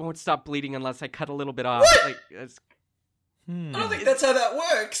 "It won't stop bleeding unless I cut a little bit off." What? Like, I don't think that's how that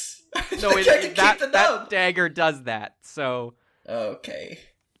works. No, that dagger does that. So okay.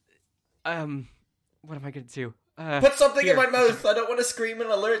 What am I gonna do? Put something in my mouth. I don't want to scream and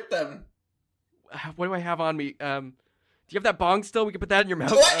alert them. What do I have on me? Do you have that bong still? We can put that in your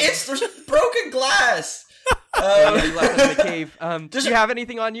mouth. What? It's broken glass. You left it in the cave. Do you have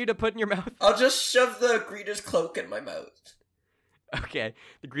anything on you to put in your mouth? I'll just shove the greeter's cloak in my mouth. Okay,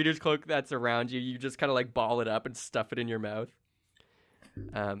 the greeter's cloak that's around you, you just kind of like ball it up and stuff it in your mouth.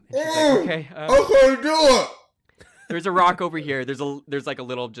 And she's like, okay. I can't do it. There's a rock over here. There's like a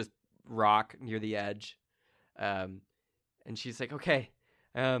little just rock near the edge. And she's like, okay.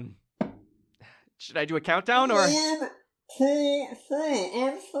 Should I do a countdown or?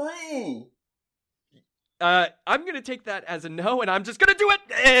 I'm free. I'm gonna take that as a no, and I'm just gonna do it.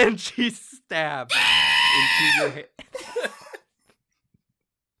 And she stabs into your hand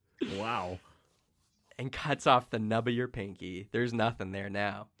Wow. and cuts off the nub of your pinky. There's nothing there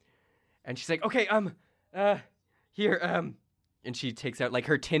now. And she's like, okay, here, and she takes out like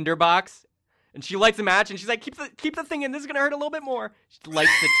her tinder box, and she lights a match, and she's like, keep the thing in. This is gonna hurt a little bit more. She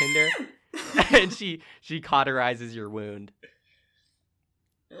lights the tinder, and she cauterizes your wound,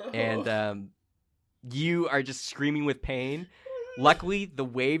 and you are just screaming with pain. Luckily, the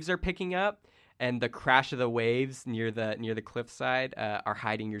waves are picking up, and the crash of the waves near the cliffside are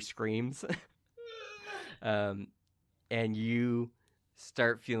hiding your screams. And you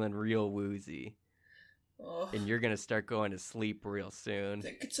start feeling real woozy, and you're gonna start going to sleep real I soon.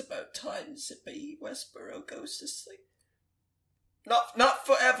 think it's about time Zippy Westboro goes to sleep. Not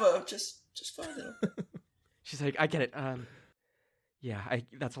forever, just for a little. She's like, I get it.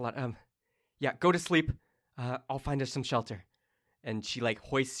 That's a lot. Yeah, go to sleep. I'll find us some shelter. And she like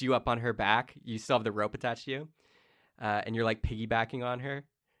hoists you up on her back. You still have the rope attached to you, and you're like piggybacking on her.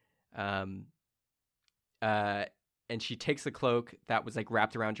 And she takes the cloak that was like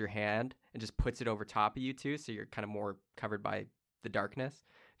wrapped around your hand and just puts it over top of you too, so you're kind of more covered by the darkness.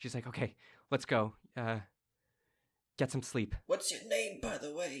 She's like, okay, let's go. Get some sleep. What's your name, by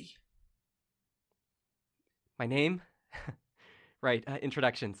the way? My name? Right,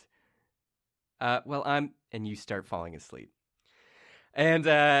 introductions. Well, and you start falling asleep. And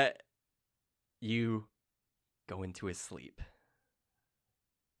you go into a sleep.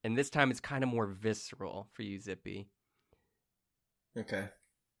 And this time it's kind of more visceral for you, Zippy. Okay.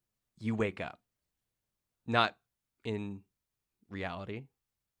 You wake up. Not in reality,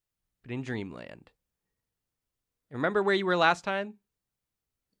 but in dreamland. Remember where you were last time?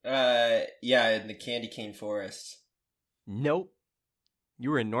 Yeah, in the Candy Cane Forest. Nope. You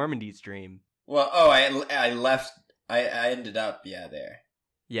were in Normandy's dream. Well, I left. I ended up, there.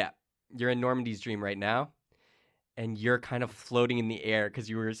 Yeah, you're in Normandy's dream right now, and you're kind of floating in the air because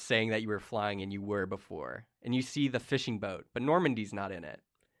you were saying that you were flying, and you were before. And you see the fishing boat, but Normandy's not in it.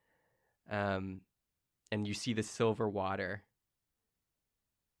 And you see the silver water.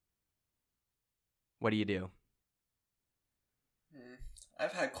 What do you do?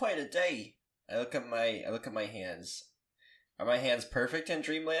 I've had quite a day. I look at my hands. Are my hands perfect in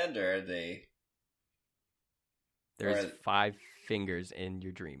Dreamland, or are they? There's 5 fingers in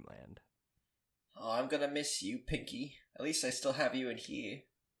your dreamland. Oh, I'm gonna miss you, Pinky. At least I still have you in here.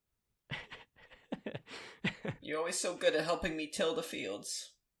 You're always so good at helping me till the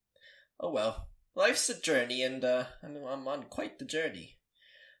fields. Oh well, life's a journey, and I'm on quite the journey.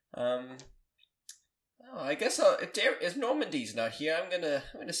 I guess if Normandy's not here, I'm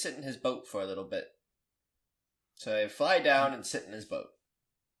gonna sit in his boat for a little bit. So I fly down and sit in his boat.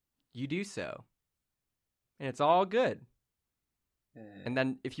 You do so. And it's all good. And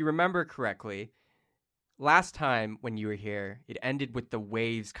then, if you remember correctly, last time when you were here, it ended with the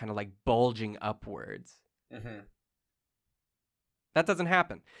waves kind of like bulging upwards. Mm-hmm. That doesn't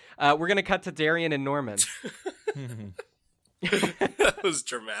happen. We're going to cut to Darian and Norman. That was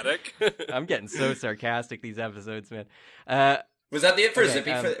dramatic. I'm getting so sarcastic these episodes, man. Was that the end for Okay,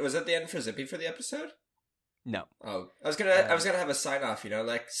 Zippy? Was that the end for Zippy for the episide? No. Oh, I was gonna have a sign off.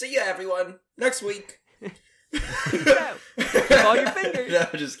 Like, see ya, everyone, next week. With all your fingers. No,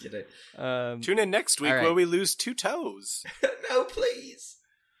 just kidding. Tune in next week right. where we lose 2 toes. No, please.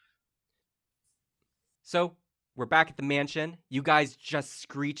 So, we're back at the mansion. You guys just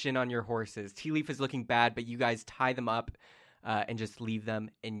screech in on your horses. Tea Leaf is looking bad, but you guys tie them up and just leave them.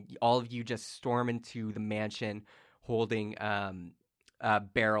 And all of you just storm into the mansion holding a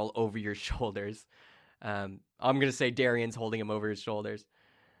barrel over your shoulders. I'm going to say Darian's holding him over his shoulders.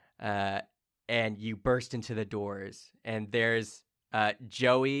 And you burst into the doors. And there's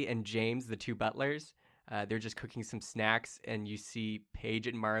Joey and James, the 2 butlers. They're just cooking some snacks, and you see Paige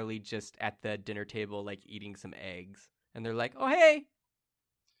and Marley just at the dinner table, like, eating some eggs. And they're like, oh, hey!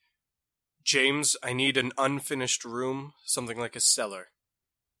 James, I need an unfinished room, something like a cellar.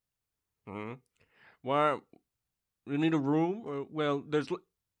 Hmm? Why? You need a room? Well, there's...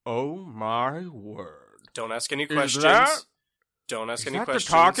 Oh, my word. Don't ask any Is questions. that- Don't ask Is any that questions.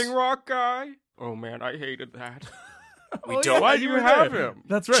 the Talking Rock guy? Oh, man, I hated that. We don't- Why do you have him?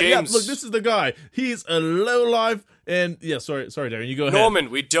 That's right. James. Yeah, look, this is the guy. He's a lowlife, and yeah, sorry, Darren, you go ahead. Norman,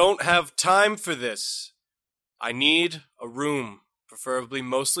 we don't have time for this. I need a room, preferably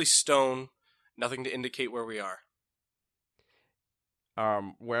mostly stone, nothing to indicate where we are.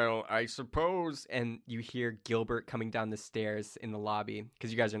 Well, I suppose, and you hear Gilbert coming down the stairs in the lobby,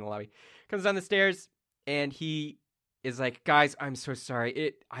 because you guys are in the lobby, comes down the stairs, and he is like, guys, I'm so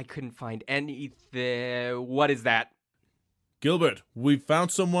sorry. I couldn't find anything. What is that? Gilbert, we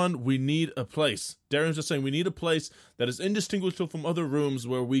found someone. We need a place. Darian's just saying we need a place that is indistinguishable from other rooms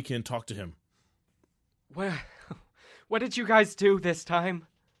where we can talk to him. What did you guys do this time?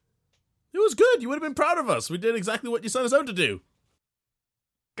 It was good. You would have been proud of us. We did exactly what you sent us out to do.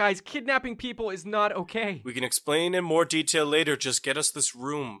 Guys, kidnapping people is not okay. We can explain in more detail later. Just get us this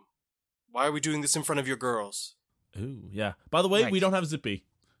room. Why are we doing this in front of your girls? Ooh, yeah. By the way, Right. we don't have Zippy.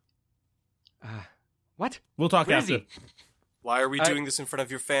 What? We'll talk Where is after. he? Why are we doing this in front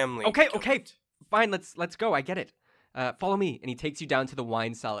of your family? Okay, Gilbert? fine. Let's go. I get it. Follow me, and he takes you down to the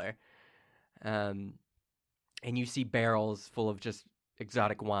wine cellar. And you see barrels full of just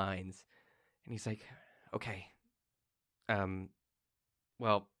exotic wines, and he's like, "Okay,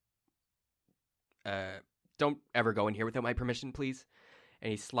 well, don't ever go in here without my permission, please."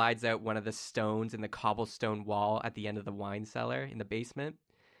 And he slides out one of the stones in the cobblestone wall at the end of the wine cellar in the basement,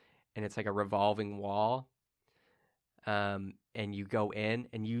 and it's like a revolving wall. And you go in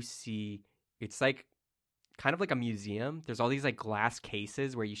and you see it's like kind of like a museum. There's all these like glass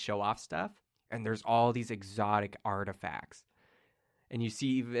cases where you show off stuff, and there's all these exotic artifacts. And you see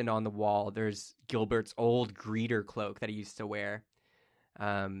even on the wall there's Gilbert's old greeter cloak that he used to wear,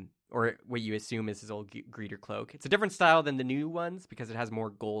 or what you assume is his old greeter cloak. It's a different style than the new ones because it has more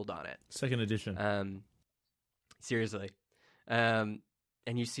gold on it. Second edition. Seriously. And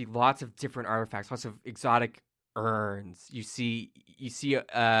you see lots of different artifacts, lots of exotic urns. You see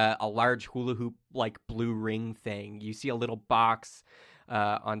a large hula hoop like blue ring thing. You see a little box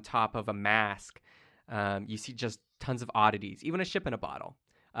on top of a mask. You see just tons of oddities, even a ship in a bottle.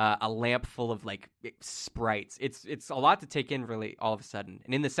 A lamp full of like sprites. It's a lot to take in really all of a sudden.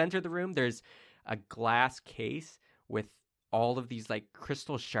 And in the center of the room there's a glass case with all of these like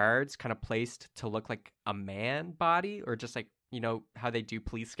crystal shards kind of placed to look like a man body, or just like, you know how they do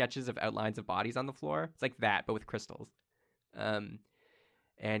police sketches of outlines of bodies on the floor? It's like that, but with crystals. And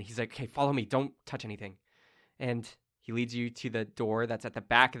he's like, "Okay, follow me. Don't touch anything." And he leads you to the door that's at the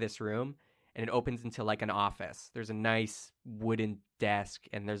back of this room, and it opens into like an office. There's a nice wooden desk,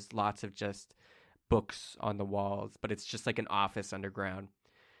 and there's lots of just books on the walls, but it's just like an office underground.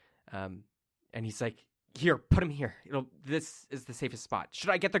 And he's like, "Here, put him here. This is the safest spot. Should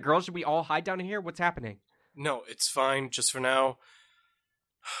I get the girls? Should we all hide down in here? What's happening?" No, it's fine. Just for now,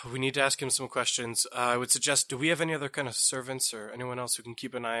 we need to ask him some questions. I would suggest, do we have any other kind of servants or anyone else who can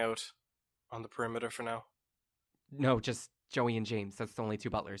keep an eye out on the perimeter for now? No, just Joey and James. That's the only two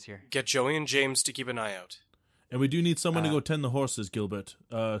butlers here. Get Joey and James to keep an eye out. And we do need someone to go tend the horses, Gilbert.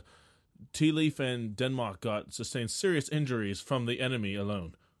 Tea Leaf and Denmark sustained serious injuries from the enemy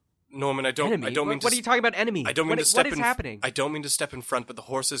alone. Norman, I don't mean to. What are you talking about, enemy? I don't mean to step in. What is happening? I don't mean to step in front, but the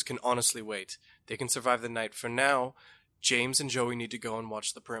horses can honestly wait. They can survive the night. For now, James and Joey need to go and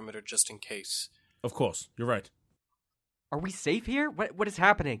watch the perimeter just in case. Of course, you're right. Are we safe here? What is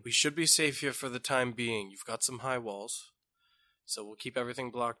happening? We should be safe here for the time being. You've got some high walls, so we'll keep everything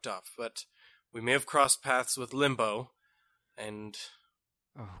blocked off. But we may have crossed paths with Limbo, and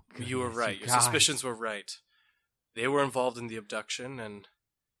you were right. Your suspicions were right. They were involved in the abduction, and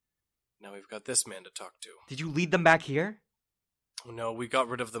now we've got this man to talk to. Did you lead them back here? No, we got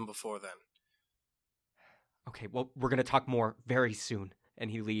rid of them before then. Okay, well, we're going to talk more very soon.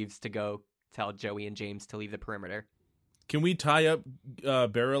 And he leaves to go tell Joey and James to leave the perimeter. Can we tie up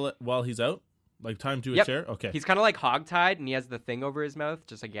Beryl while he's out? Like tie him to a chair? Okay. He's kind of like hogtied, and he has the thing over his mouth,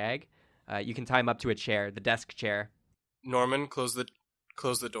 just a gag. You can tie him up to a chair, the desk chair. Norman, close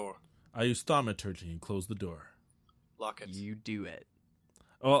the door. I use thaumaturgy and close the door. Lock it. You do it.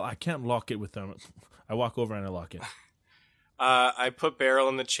 Oh, I can't lock it with them. I walk over and I lock it. I put Beryl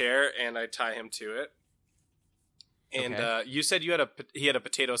in the chair and I tie him to it. And Okay. You said he had a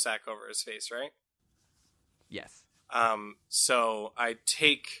potato sack over his face, right? Yes. So I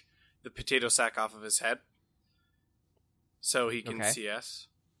take the potato sack off of his head so he can see us.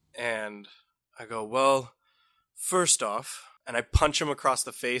 And I go, well, first off, and I punch him across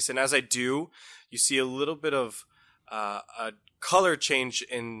the face. And as I do, you see a little bit of a color change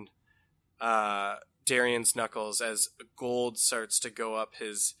in Darian's knuckles as gold starts to go up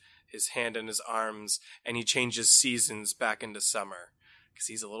his hand and his arms, and he changes seasons back into summer because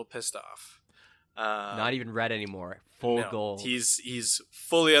he's a little pissed off. Not even red anymore. Full gold. He's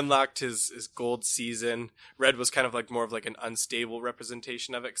fully unlocked his gold season. Red was kind of like more of like an unstable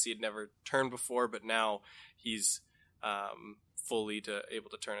representation of it because he had never turned before, but now he's fully able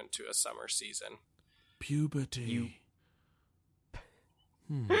to turn into a summer season. Puberty.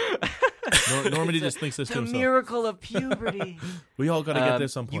 Normandy just thinks this to The himself. miracle of puberty. We all got to get there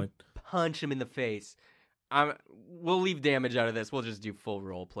at some point. You punch him in the face. We'll leave damage out of this. We'll just do full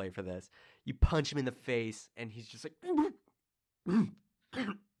role play for this. You punch him in the face, and he's just like...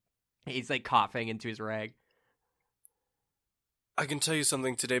 he's like coughing into his rag. I can tell you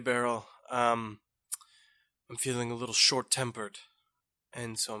something today, Beryl. I'm feeling a little short-tempered,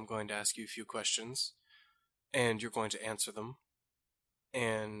 and so I'm going to ask you a few questions, and you're going to answer them.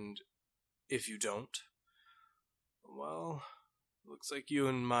 And if you don't, well, looks like you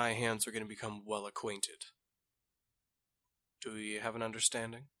and my hands are going to become well acquainted. Do we have an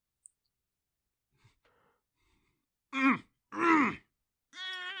understanding? He's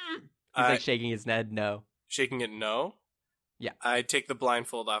like shaking his head no. Shaking it no? Yeah. I take the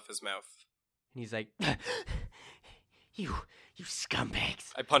blindfold off his mouth. And he's like, you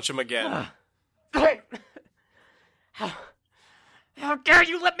scumbags. I punch him again. How dare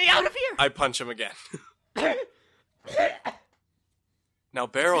you let me out of here? I punch him again. Now,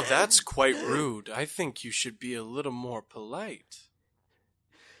 Beryl, that's quite rude. I think you should be a little more polite.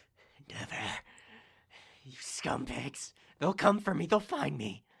 Never. You scumbags. They'll come for me, they'll find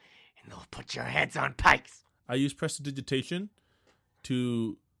me, and they'll put your heads on pikes. I use prestidigitation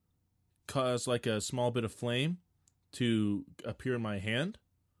to cause like a small bit of flame to appear in my hand.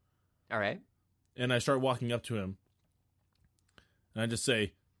 All right. And I start walking up to him. And I just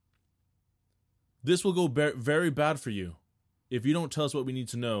say, this will go very bad for you if you don't tell us what we need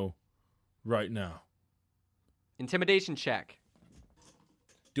to know right now. Intimidation check.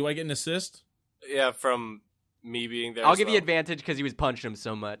 Do I get an assist? Yeah, from me being there. I'll give you advantage because he was punching him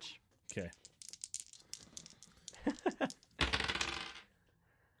so much. Okay.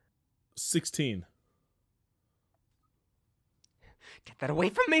 16. Get that away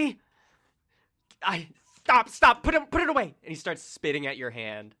from me! Stop! Put it away! And he starts spitting at your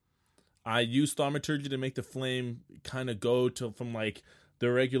hand. I use thaumaturgy to make the flame kind of go from like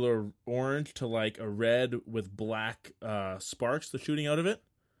the regular orange to like a red with black sparks that's shooting out of it.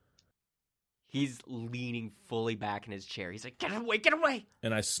 He's leaning fully back in his chair. He's like, get away!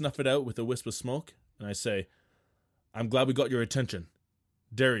 And I snuff it out with a wisp of smoke, and I say, I'm glad we got your attention.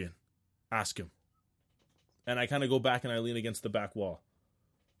 Darian, ask him. And I kind of go back and I lean against the back wall.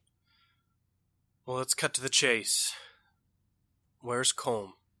 Well, let's cut to the chase. Where's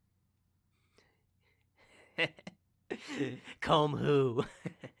Colm? Colm who?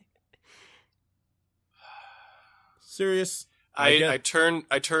 Serious? I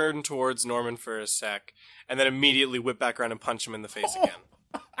turn towards Norman for a sec, and then immediately whip back around and punch him in the face again.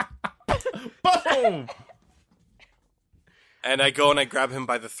 Boom! And I go and I grab him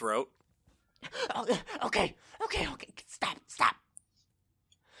by the throat. Oh, okay. Stop.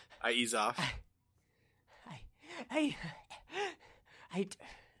 I ease off. I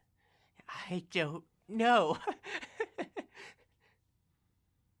don't know.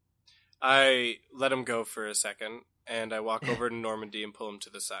 I let him go for a second, and I walk over to Normandy and pull him to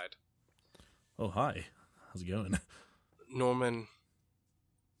the side. Oh, hi. How's it going? Norman,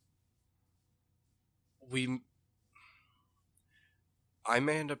 I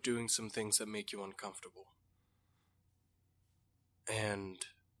may end up doing some things that make you uncomfortable. And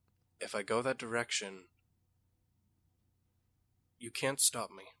if I go that direction, you can't stop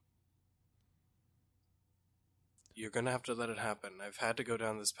me. You're gonna have to let it happen. I've had to go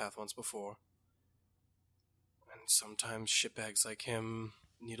down this path once before. And sometimes shitbags like him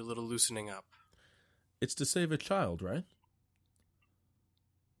need a little loosening up. It's to save a child, right?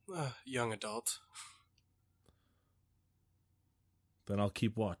 Young adult. Then I'll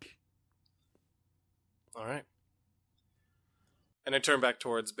keep watch. All right. And I turn back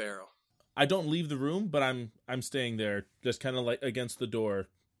towards Beryl. I don't leave the room, but I'm staying there, just kind of like against the door,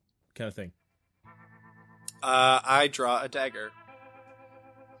 kind of thing. I draw a dagger,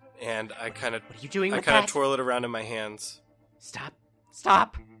 and I kind of What are you doing with kind that? of twirl it around in my hands.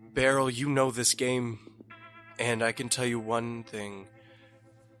 Stop. Beryl, you know this game, and I can tell you one thing: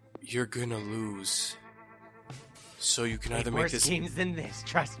 you're gonna lose. So you can either make worse this games than this.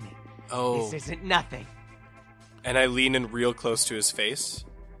 Trust me. Oh. This isn't nothing. And I lean in real close to his face.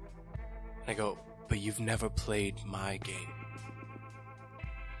 And I go, but you've never played my game.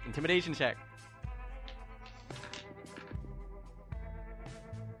 Intimidation check.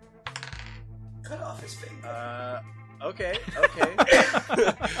 Cut off his finger. Okay.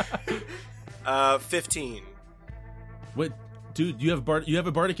 15. Wait, dude, you have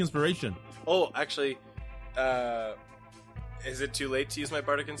a bardic inspiration. Oh, actually, is it too late to use my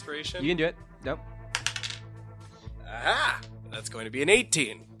bardic inspiration? You can do it. Nope. Aha! That's going to be an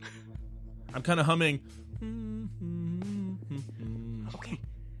 18. I'm kind of humming. Okay.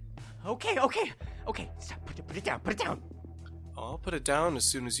 Stop. Put it down. I'll put it down as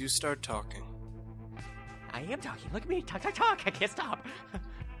soon as you start talking. I am talking. Look at me. Talk. I can't stop.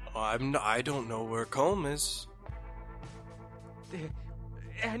 I don't know where Colm is.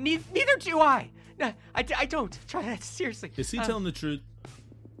 Neither do I. No, I don't. Try that seriously. Is he telling the truth?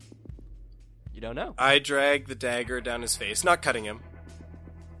 You don't know. I drag the dagger down his face, not cutting him.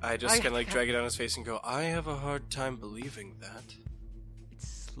 I just kind of like drag it down his face and go, I have a hard time believing that. It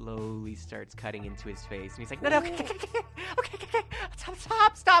slowly starts cutting into his face, and he's like, no, okay.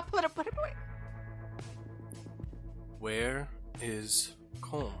 Stop. Put it away. Where is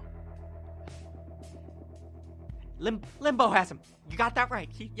Colm? Limbo has him. You got that right.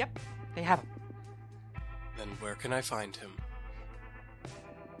 Yep, they have him. Then where can I find him?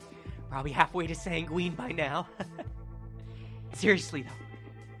 Probably halfway to Sanguine by now. Seriously, though.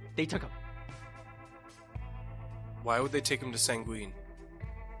 They took him. Why would they take him to Sanguine?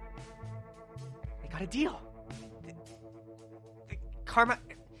 They got a deal. Karma...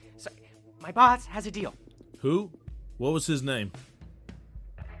 Sorry, my boss has a deal. Who? What was his name?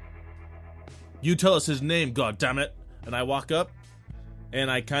 You tell us his name, goddammit. And I walk up,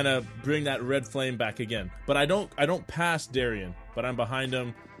 and I kind of bring that red flame back again. But I don't pass Darian, but I'm behind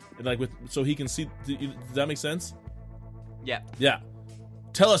him, like so he can see. Does that make sense? Yeah. Yeah.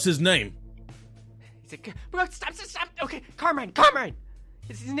 Tell us his name. He's like, bro, stop. Okay, Carmine.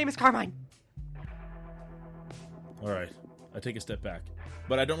 His name is Carmine. All right. I take a step back,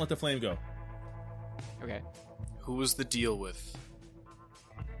 but I don't let the flame go. Okay. Who was the deal with?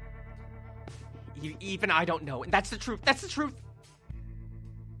 Even I don't know, and that's the truth.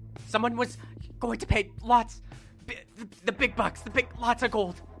 Someone was going to pay lots, the big bucks, lots of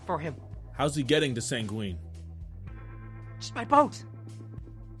gold for him. How's he getting to Sanguine? Just by boat.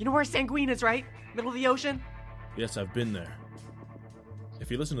 You know where Sanguine is, right? Middle of the ocean? Yes, I've been there.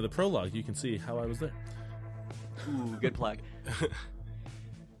 If you listen to the prologue, you can see how I was there. Ooh, good plug.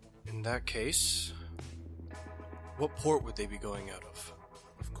 In that case, what port would they be going out of?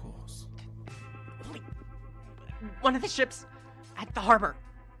 Of course. One of the ships at the harbor.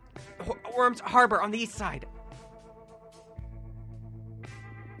 Worms Harbor on the east side.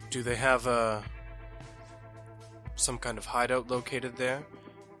 Do they have some kind of hideout located there?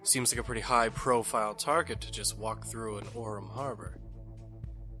 Seems like a pretty high-profile target to just walk through an Orem Harbor.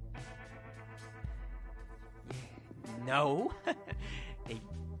 No.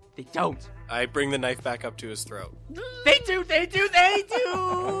 They don't. I bring the knife back up to his throat. They do!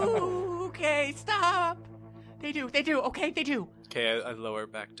 Okay, stop! They do, okay, they do. Okay, I lower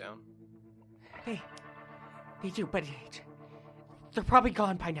it back down. They do, but they're probably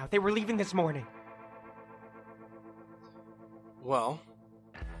gone by now. They were leaving this morning. Well,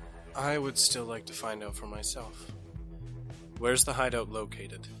 I would still like to find out for myself. Where's the hideout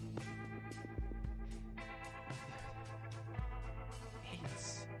located?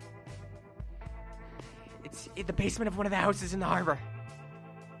 It's in the basement of one of the houses in the harbor.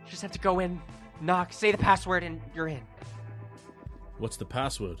 You just have to go in, knock, say the password, and you're in. What's the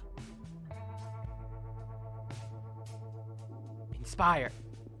password? Inspire.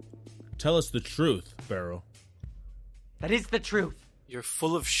 Tell us the truth, Barrow. That is the truth. You're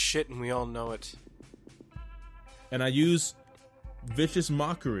full of shit and we all know it. And I use vicious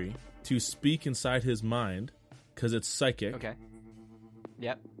mockery to speak inside his mind, because it's psychic. Okay.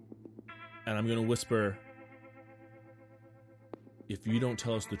 Yep. And I'm going to whisper, if you don't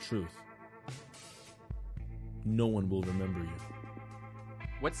tell us the truth, no one will remember you.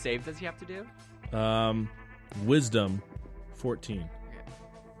 What save does he have to do? Wisdom 14.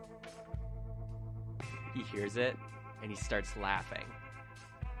 He hears it, and he starts laughing.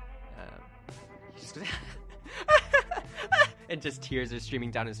 He just goes, and just tears are streaming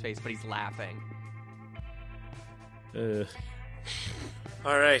down his face, but he's laughing.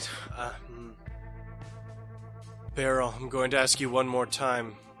 Alright. Beryl, I'm going to ask you one more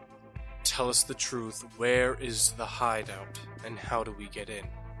time. Tell us the truth. Where is the hideout, and how do we get in?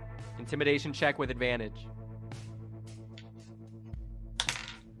 Intimidation check with advantage.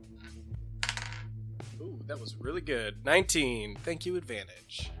 Ooh, that was really good. 19. Thank you,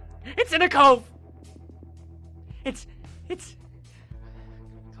 advantage. It's in a cove! It's...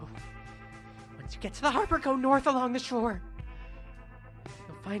 Oh. Once you get to the harbor, go north along the shore.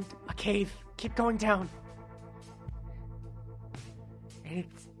 You'll find a cave. Keep going down. And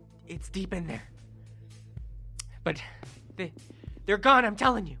it's deep in there. But they're gone, I'm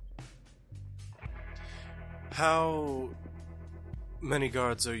telling you. How many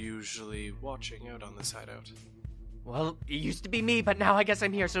guards are usually watching out on this hideout? Well, it used to be me, but now I guess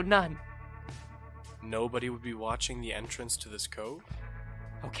I'm here, so none. Nobody would be watching the entrance to this cove?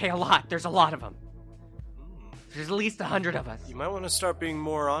 Okay, a lot. There's a lot of them. There's at least 100 of us. You might want to start being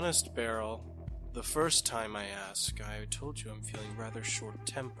more honest, Beryl. the first time I asked, I told you I'm feeling rather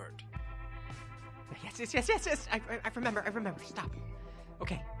short-tempered. Yes. I remember. Stop.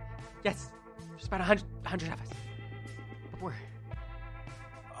 Okay. Yes. There's about 100 of us. But we're...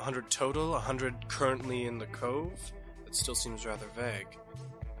 100 total? 100 currently in the cove? That still seems rather vague.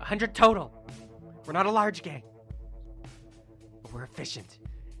 100 total. We're not a large gang. But we're efficient.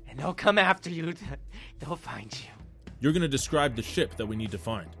 And they'll come after you. They'll find you. You're going to describe the ship that we need to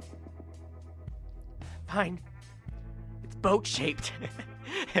find. Fine. It's boat-shaped.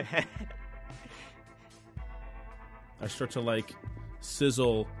 I start to,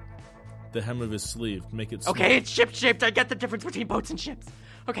 sizzle the hem of his sleeve to make it smooth. Okay, it's ship-shaped. I get the difference between boats and ships.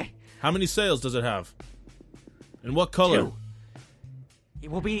 Okay. How many sails does it have? And what color? 2. It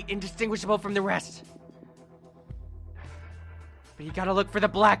will be indistinguishable from the rest. But you gotta look for the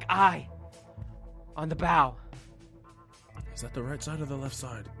black eye on the bow. Is that the right side or the left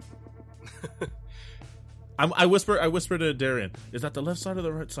side? I whisper to Darian, is that the left side or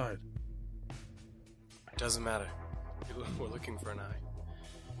the right side? It doesn't matter. We're looking for an eye.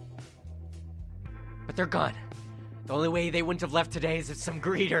 But they're gone. The only way they wouldn't have left today is if some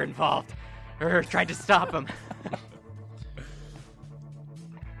greeter involved or tried to stop them.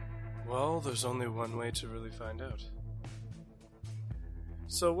 Well, there's only one way to really find out.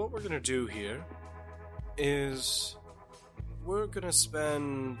 So what we're gonna do here is we're gonna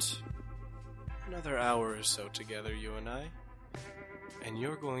spend another hour or so together, you and I, and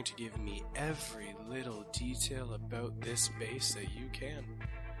you're going to give me every little detail about this base that you can.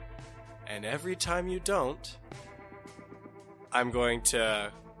 And every time you don't, I'm going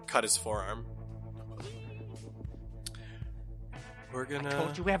to cut his forearm. We're gonna... I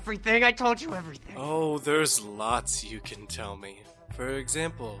told you everything. Oh, there's lots you can tell me. For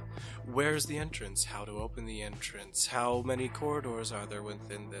example, where's the entrance? How to open the entrance? How many corridors are there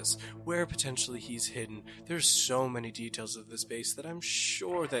within this? Where potentially he's hidden? There's so many details of this base that I'm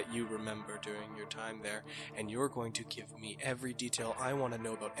sure that you remember during your time there, and you're going to give me every detail. I want to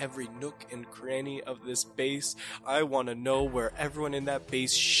know about every nook and cranny of this base. I want to know where everyone in that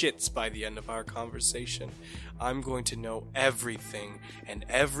base shits by the end of our conversation. I'm going to know everything, and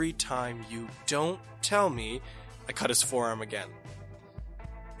every time you don't tell me, I cut his forearm again.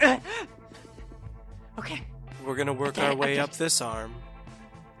 Okay. We're gonna work our way up this arm.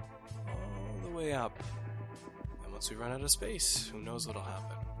 All the way up. And once we run out of space, who knows what'll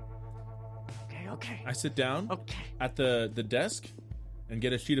happen. Okay. I sit down Okay. at the desk and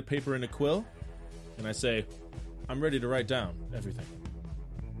get a sheet of paper and a quill, and I say, I'm ready to write down everything.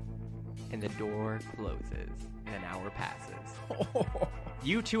 And the door closes, and an hour passes.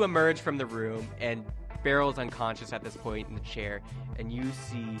 You two emerge from the room, and Barrel's unconscious at this point in the chair, and you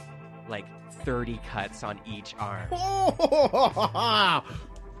see, 30 cuts on each arm.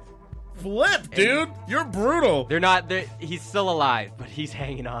 Flip, dude! You're brutal! He's still alive, but he's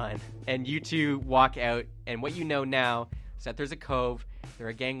hanging on. And you two walk out, and what you know now is that there's a cove, they're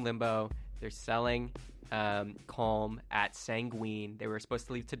a gang limbo, they're selling Calm at Sanguine. They were supposed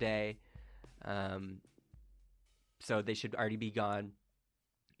to leave today, so they should already be gone.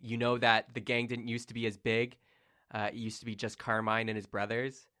 You know that the gang didn't used to be as big. It used to be just Carmine and his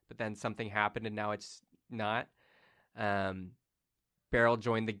brothers, but then something happened and now it's not. Beryl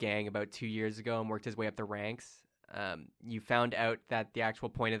joined the gang about 2 years ago and worked his way up the ranks. You found out that the actual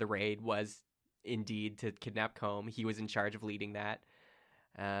point of the raid was indeed to kidnap Combe. He was in charge of leading that.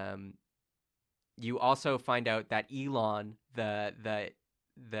 You also find out that Elon, the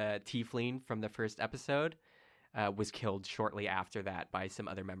tiefling from the first episode, was killed shortly after that by some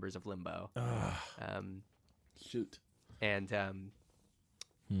other members of Limbo. Shoot. And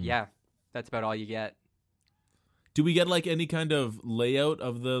yeah, that's about all you get. Do we get any kind of layout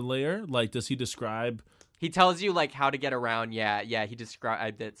of the lair? Does he describe? He tells you how to get around. Yeah, he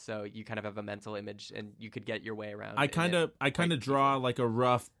described it, so you kind of have a mental image and you could get your way around. I kind of draw a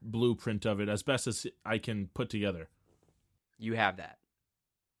rough blueprint of it as best as I can put together. You have that.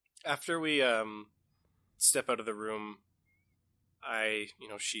 After we step out of the room, I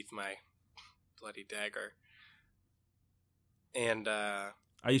sheath my bloody dagger, and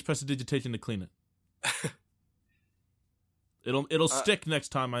I use prestidigitation to clean it. It'll stick next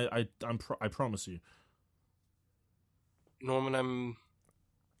time. I promise you. Norman, I'm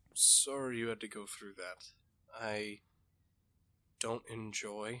sorry you had to go through that. I don't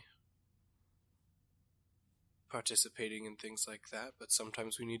enjoy participating in things like that, but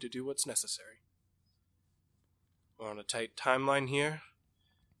sometimes we need to do what's necessary. We're on a tight timeline here,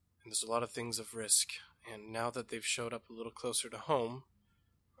 and there's a lot of things of risk, and now that they've showed up a little closer to home,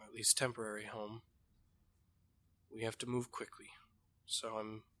 or at least temporary home, we have to move quickly. So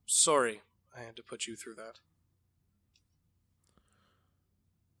I'm sorry I had to put you through that.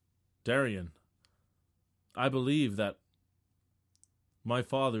 Darian, I believe that my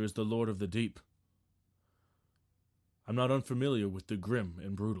father is the Lord of the Deep. I'm not unfamiliar with the grim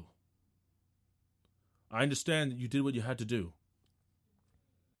and brutal. I understand that you did what you had to do.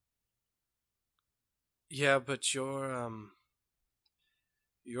 Yeah, but you're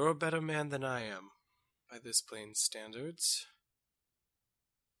a better man than I am, by this plane's standards.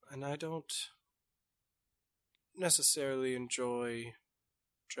 And I don't necessarily enjoy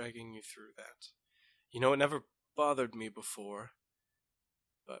dragging you through that. You know, it never bothered me before,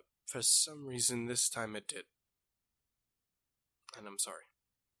 but for some reason this time it did. And I'm sorry.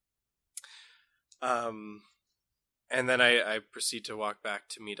 And then I proceed to walk back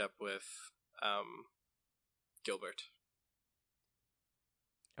to meet up with Gilbert.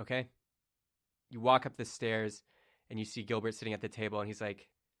 Okay. You walk up the stairs and you see Gilbert sitting at the table, and he's like,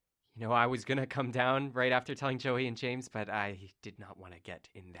 you know, I was going to come down right after telling Joey and James, but I did not want to get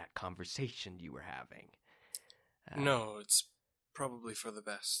in that conversation you were having. No, it's probably for the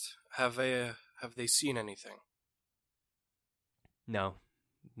best. Have they seen anything? No,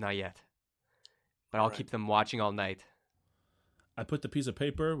 not yet. But I'll Right. keep them watching all night. I put the piece of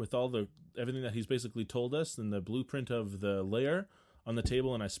paper with everything that he's basically told us and the blueprint of the layer on the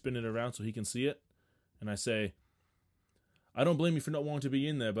table, and I spin it around so he can see it. And I say, I don't blame you for not wanting to be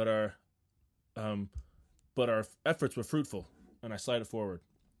in there, but our efforts were fruitful. And I slide it forward.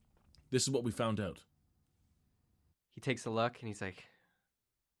 This is what we found out. He takes a look and he's like,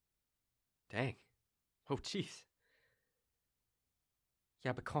 dang. Oh, jeez.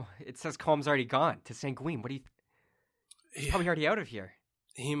 Yeah, but it says Calm's already gone to Sanguine. What do you... He's probably already out of here.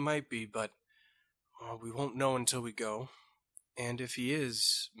 He might be, but we won't know until we go. And if he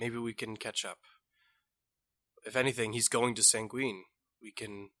is, maybe we can catch up. If anything, he's going to Sanguine. We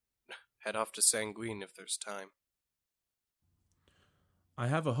can head off to Sanguine if there's time. I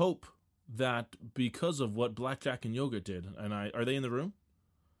have a hope that because of what Blackjack and Yogurt did, are they in the room?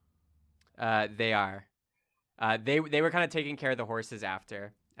 They are. They were kind of taking care of the horses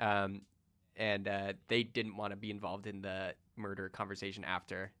after, and they didn't want to be involved in the murder conversation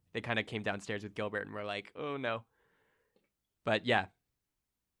after. They kind of came downstairs with Gilbert and were like, oh no. But yeah.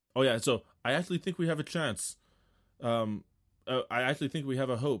 Oh yeah, so I actually think we have a chance. I actually think we have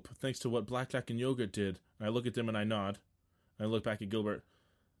a hope, thanks to what Blackjack and Yogurt did. And I look at them and I nod. And I look back at Gilbert.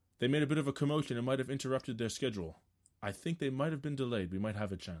 They made a bit of a commotion and might have interrupted their schedule. I think they might have been delayed. We might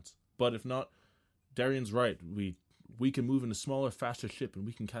have a chance. But if not, Darian's right. We can move in a smaller, faster ship and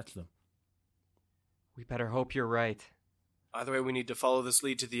we can catch them. We better hope you're right. Either way, we need to follow this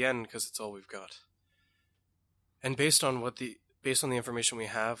lead to the end because it's all we've got. And based on the information we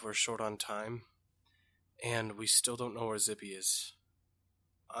have, we're short on time, and we still don't know where Zippy is.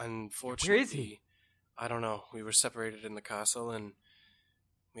 Unfortunately, where is he? I don't know. We were separated in the castle, and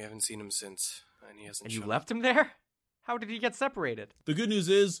we haven't seen him since. And he hasn't. And you shown left him there? How did he get separated? The good news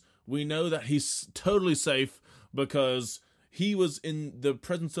is we know that he's totally safe because he was in the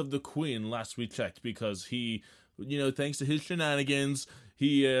presence of the Queen last we checked, because he, thanks to his shenanigans,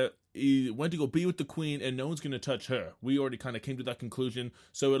 he went to go be with the Queen and no one's going to touch her. We already kind of came to that conclusion,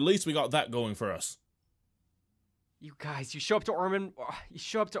 so at least we got that going for us. You guys, you show up to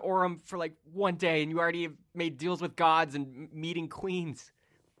Orem for like one day and you already have made deals with gods and meeting queens.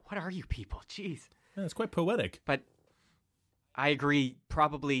 What are you people? Jeez. Yeah, it's quite poetic. But I agree,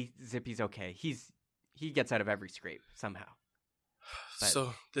 probably Zippy's okay. He gets out of every scrape somehow. But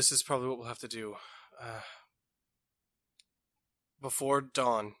So this is probably what we'll have to do. Before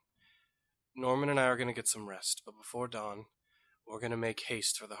dawn, Norman and I are going to get some rest, but before dawn, we're going to make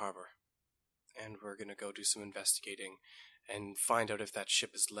haste for the harbor. And we're going to go do some investigating and find out if that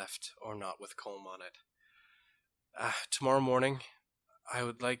ship is left or not with Colm on it. Tomorrow morning, I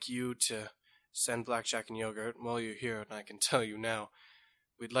would like you to send Blackjack and Yogurt. While you're here, and I can tell you now,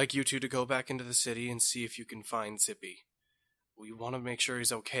 we'd like you two to go back into the city and see if you can find Zippy. We want to make sure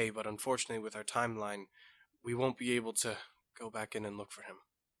he's okay, but unfortunately with our timeline, we won't be able to go back in and look for him.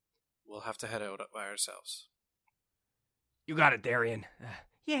 We'll have to head out by ourselves. you got it, Darian.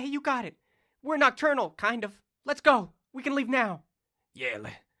 Yeah, you got it. We're nocturnal, kind of. Let's go. We can leave now. Yeah,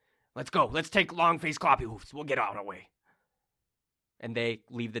 let's go. Let's take Longface Cloppy Hoofs. We'll get on our way. And they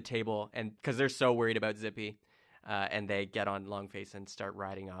leave the table, and because they're so worried about Zippy, and they get on Longface and start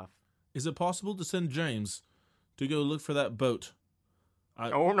riding off. Is it possible to send James to go look for that boat?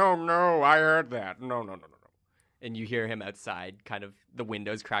 Oh, no, I heard that. No. And you hear him outside, kind of, the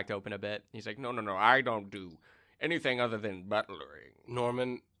windows cracked open a bit. He's like, no, I don't do anything other than butlering.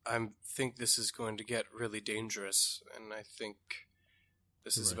 Norman, I think this is going to get really dangerous, and I think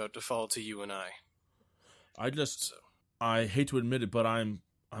This is Right. about to fall to you and I. So, I hate to admit it, but I'm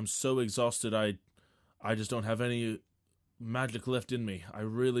so exhausted. I just don't have any magic left in me. I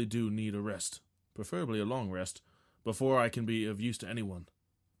really do need a rest, preferably a long rest, before I can be of use to anyone.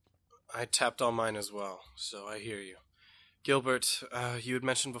 I tapped all mine as well, so I hear you. Gilbert, you had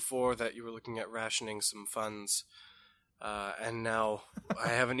mentioned before that you were looking at rationing some funds, and now I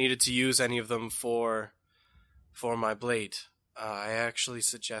haven't needed to use any of them for my blade. I actually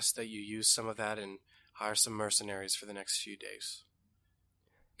suggest that you use some of that and hire some mercenaries for the next few days.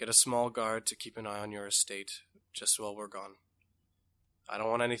 Get a small guard to keep an eye on your estate just while we're gone. I don't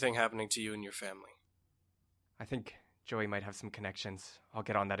want anything happening to you and your family. I think Joey might have some connections. I'll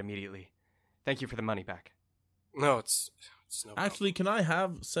get on that immediately. Thank you for the money back. No, it's no problem. Actually, can I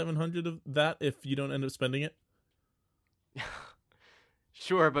have 700 of that if you don't end up spending it?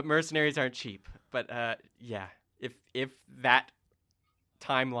 Sure, but mercenaries aren't cheap. But yeah, if that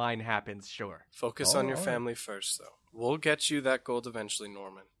timeline happens, sure. Focus on your alright. family first, though. We'll get you that gold eventually,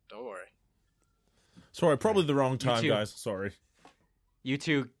 Norman. Don't worry. Sorry, probably the wrong time, too. guys. Sorry. You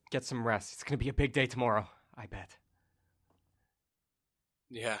two get some rest. It's gonna be a big day tomorrow, I bet.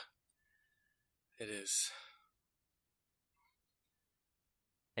 Yeah, it is.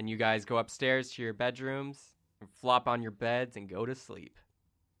 And you guys go upstairs to your bedrooms, and flop on your beds, and go to sleep.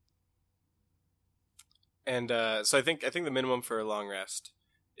 And so I think the minimum for a long rest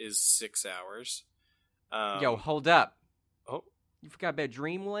is 6 hours. Yo, hold up. Oh, You forgot about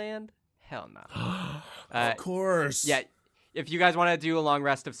Dreamland? Hell no. Of course. Yeah, if you guys want to do a long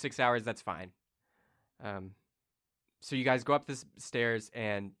rest of 6 hours, that's fine. So you guys go up the stairs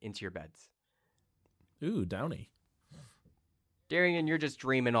and into your beds. Ooh, Downey. Darian, you're just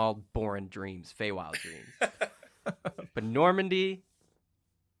dreaming all boring dreams, Feywild dreams. But Normandy,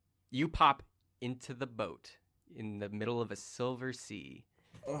 you pop into the boat in the middle of a silver sea.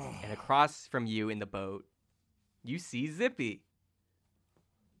 And across from you in the boat, you see Zippy.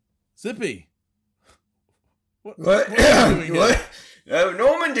 Zippy. What? What are you doing What? here? Oh,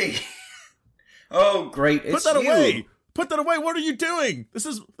 Normandy! Oh, great! Put It's that you. away! Put that away! What are you doing? This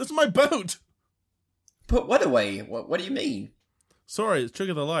is my boat. Put what away? What do you mean? Sorry, it's Trick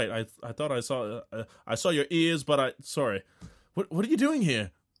of the Light. I thought I saw your ears, but sorry. What are you doing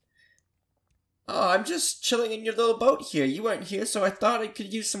here? Oh, I'm just chilling in your little boat here. You weren't here, so I thought I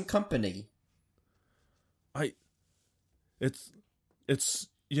could use some company. It's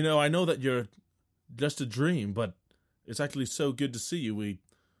I know that you're just a dream, but it's actually so good to see you.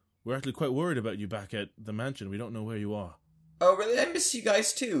 We're actually quite worried about you back at the mansion. We don't know where you are. Oh, really? I miss you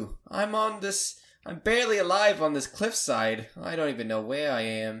guys too. I'm barely alive on this cliffside. I don't even know where I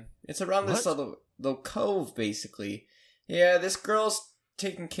am. It's around this What? little cove, basically. Yeah, this girl's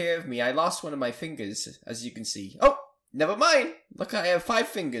taking care of me. I lost one of my fingers, as you can see. Oh, never mind. Look, I have 5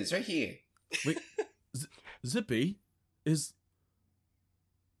 fingers right here. Wait, Zippy, is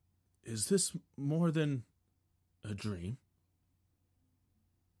this more than a dream?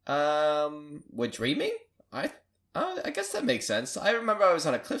 We're dreaming? I guess that makes sense. I remember I was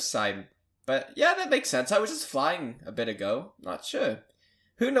on a cliffside, but yeah, that makes sense. I was just flying a bit ago. Not sure.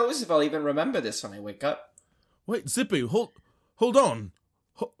 Who knows if I'll even remember this when I wake up? Wait, Zippy, hold on.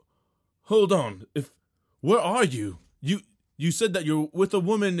 Hold on. Where are you? You said that you're with a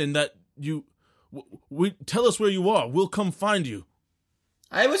woman and that we tell us where you are. We'll come find you.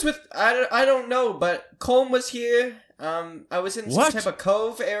 I was with I don't know, but Colm was here. I was in What? some type of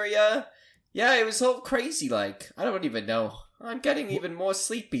cove area. Yeah, it was all crazy. Like I don't even know. I'm getting even more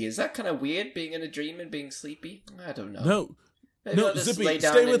sleepy. Is that kind of weird, being in a dream and being sleepy? I don't know. No. Maybe No, I'll just Zippy, lay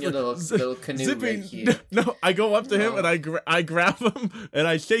down stay in with your me. little canoe Zippy, right here. no, I go up to him No. and I grab him and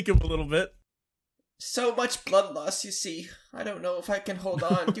I shake him a little bit. So much blood loss, you see. I don't know if I can hold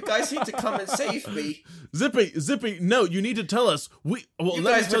on. You guys need to come and save me. Zippy, no, you need to tell us. You Let me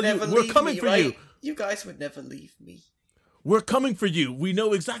guys tell would you, never we're leave coming me, for right? you. You guys would never leave me. We're coming for you. We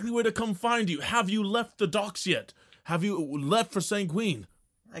know exactly where to come find you. Have you left the docks yet? Have you left for Sanguine?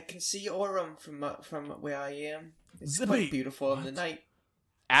 I can see Orem from where I am. It's Zippy, quite beautiful in the what? night.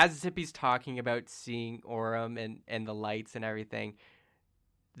 As Zippy's talking about seeing Orem and the lights and everything,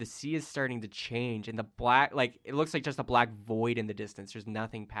 the sea is starting to change, and the black, it looks like just a black void in the distance. There's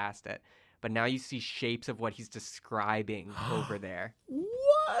nothing past it. But now you see shapes of what he's describing over there.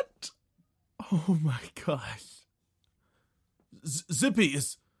 What? Oh my gosh. Zippy,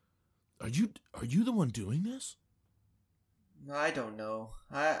 are you the one doing this? I don't know.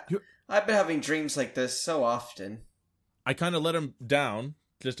 You're- I've been having dreams like this so often. I kind of let him down,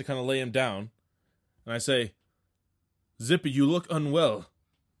 just to kind of lay him down. And I say, Zippy, you look unwell.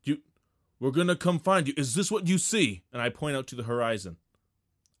 We're gonna come find you. Is this what you see? And I point out to the horizon.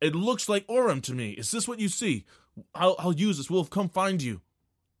 It looks like Orem to me. Is this what you see? I'll use this. We'll come find you.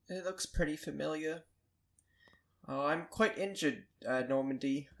 It looks pretty familiar. Oh, I'm quite injured,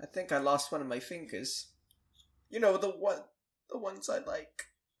 Normandy. I think I lost one of my fingers. You know, the ones I like.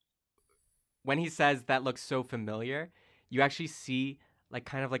 When he says that looks so familiar, you actually see like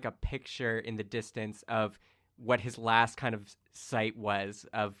kind of like a picture in the distance of what his last kind of sight was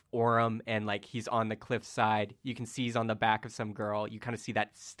of Orem, and like he's on the cliffside. You can see he's on the back of some girl. You kind of see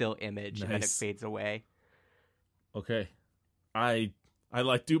that still image, and then it fades away. Okay. I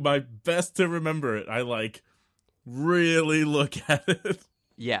like do my best to remember it. I like really look at it.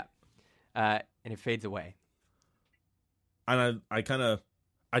 Yeah. And it fades away. And I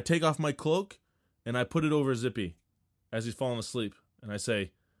take off my cloak and I put it over Zippy as he's falling asleep. And I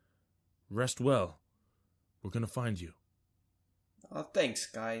say, rest well. We're going to find you. Oh, thanks,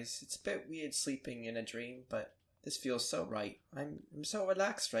 guys. It's a bit weird sleeping in a dream, but this feels so right. I'm so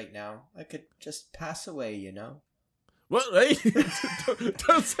relaxed right now. I could just pass away, you know? What? Hey,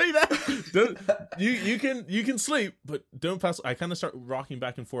 don't say that. You can sleep, but don't pass. I kind of start rocking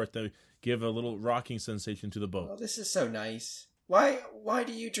back and forth to give a little rocking sensation to the boat. Oh, this is so nice. Why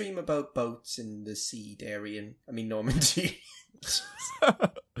do you dream about boats in the sea, Darian? I mean, Normandy.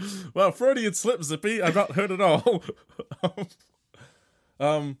 Well, Freudian slip, Zippy. I've not heard it all.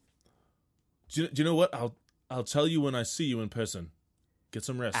 Do you know what? I'll tell you when I see you in person. Get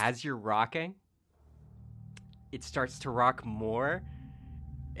some rest. As you're rocking, it starts to rock more,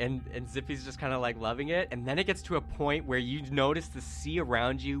 and Zippy's just kind of like loving it, and then it gets to a point where you notice the sea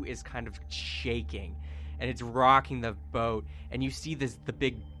around you is kind of shaking, and it's rocking the boat, and you see the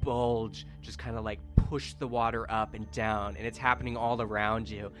big bulge just kind of like push the water up and down, and it's happening all around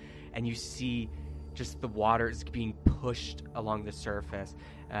you, and you see just the water is being pushed along the surface,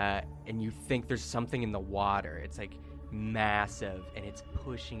 and you think there's something in the water. It's like massive, and it's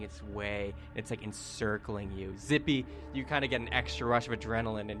pushing its way, and it's like encircling you. Zippy, you kind of get an extra rush of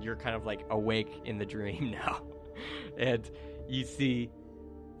adrenaline, and you're kind of like awake in the dream now. And you see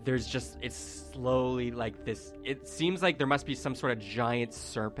it's slowly like this, it seems like there must be some sort of giant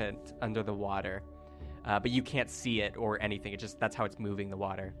serpent under the water, but you can't see it or anything. That's how it's moving the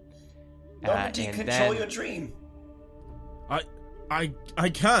water. Normandy, control your dream. I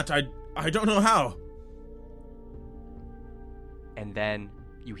can't. I don't know how. And then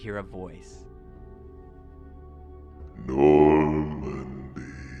you hear a voice. Normandy,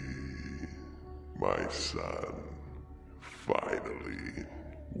 my son, finally,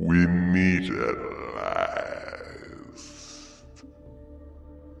 we meet at last.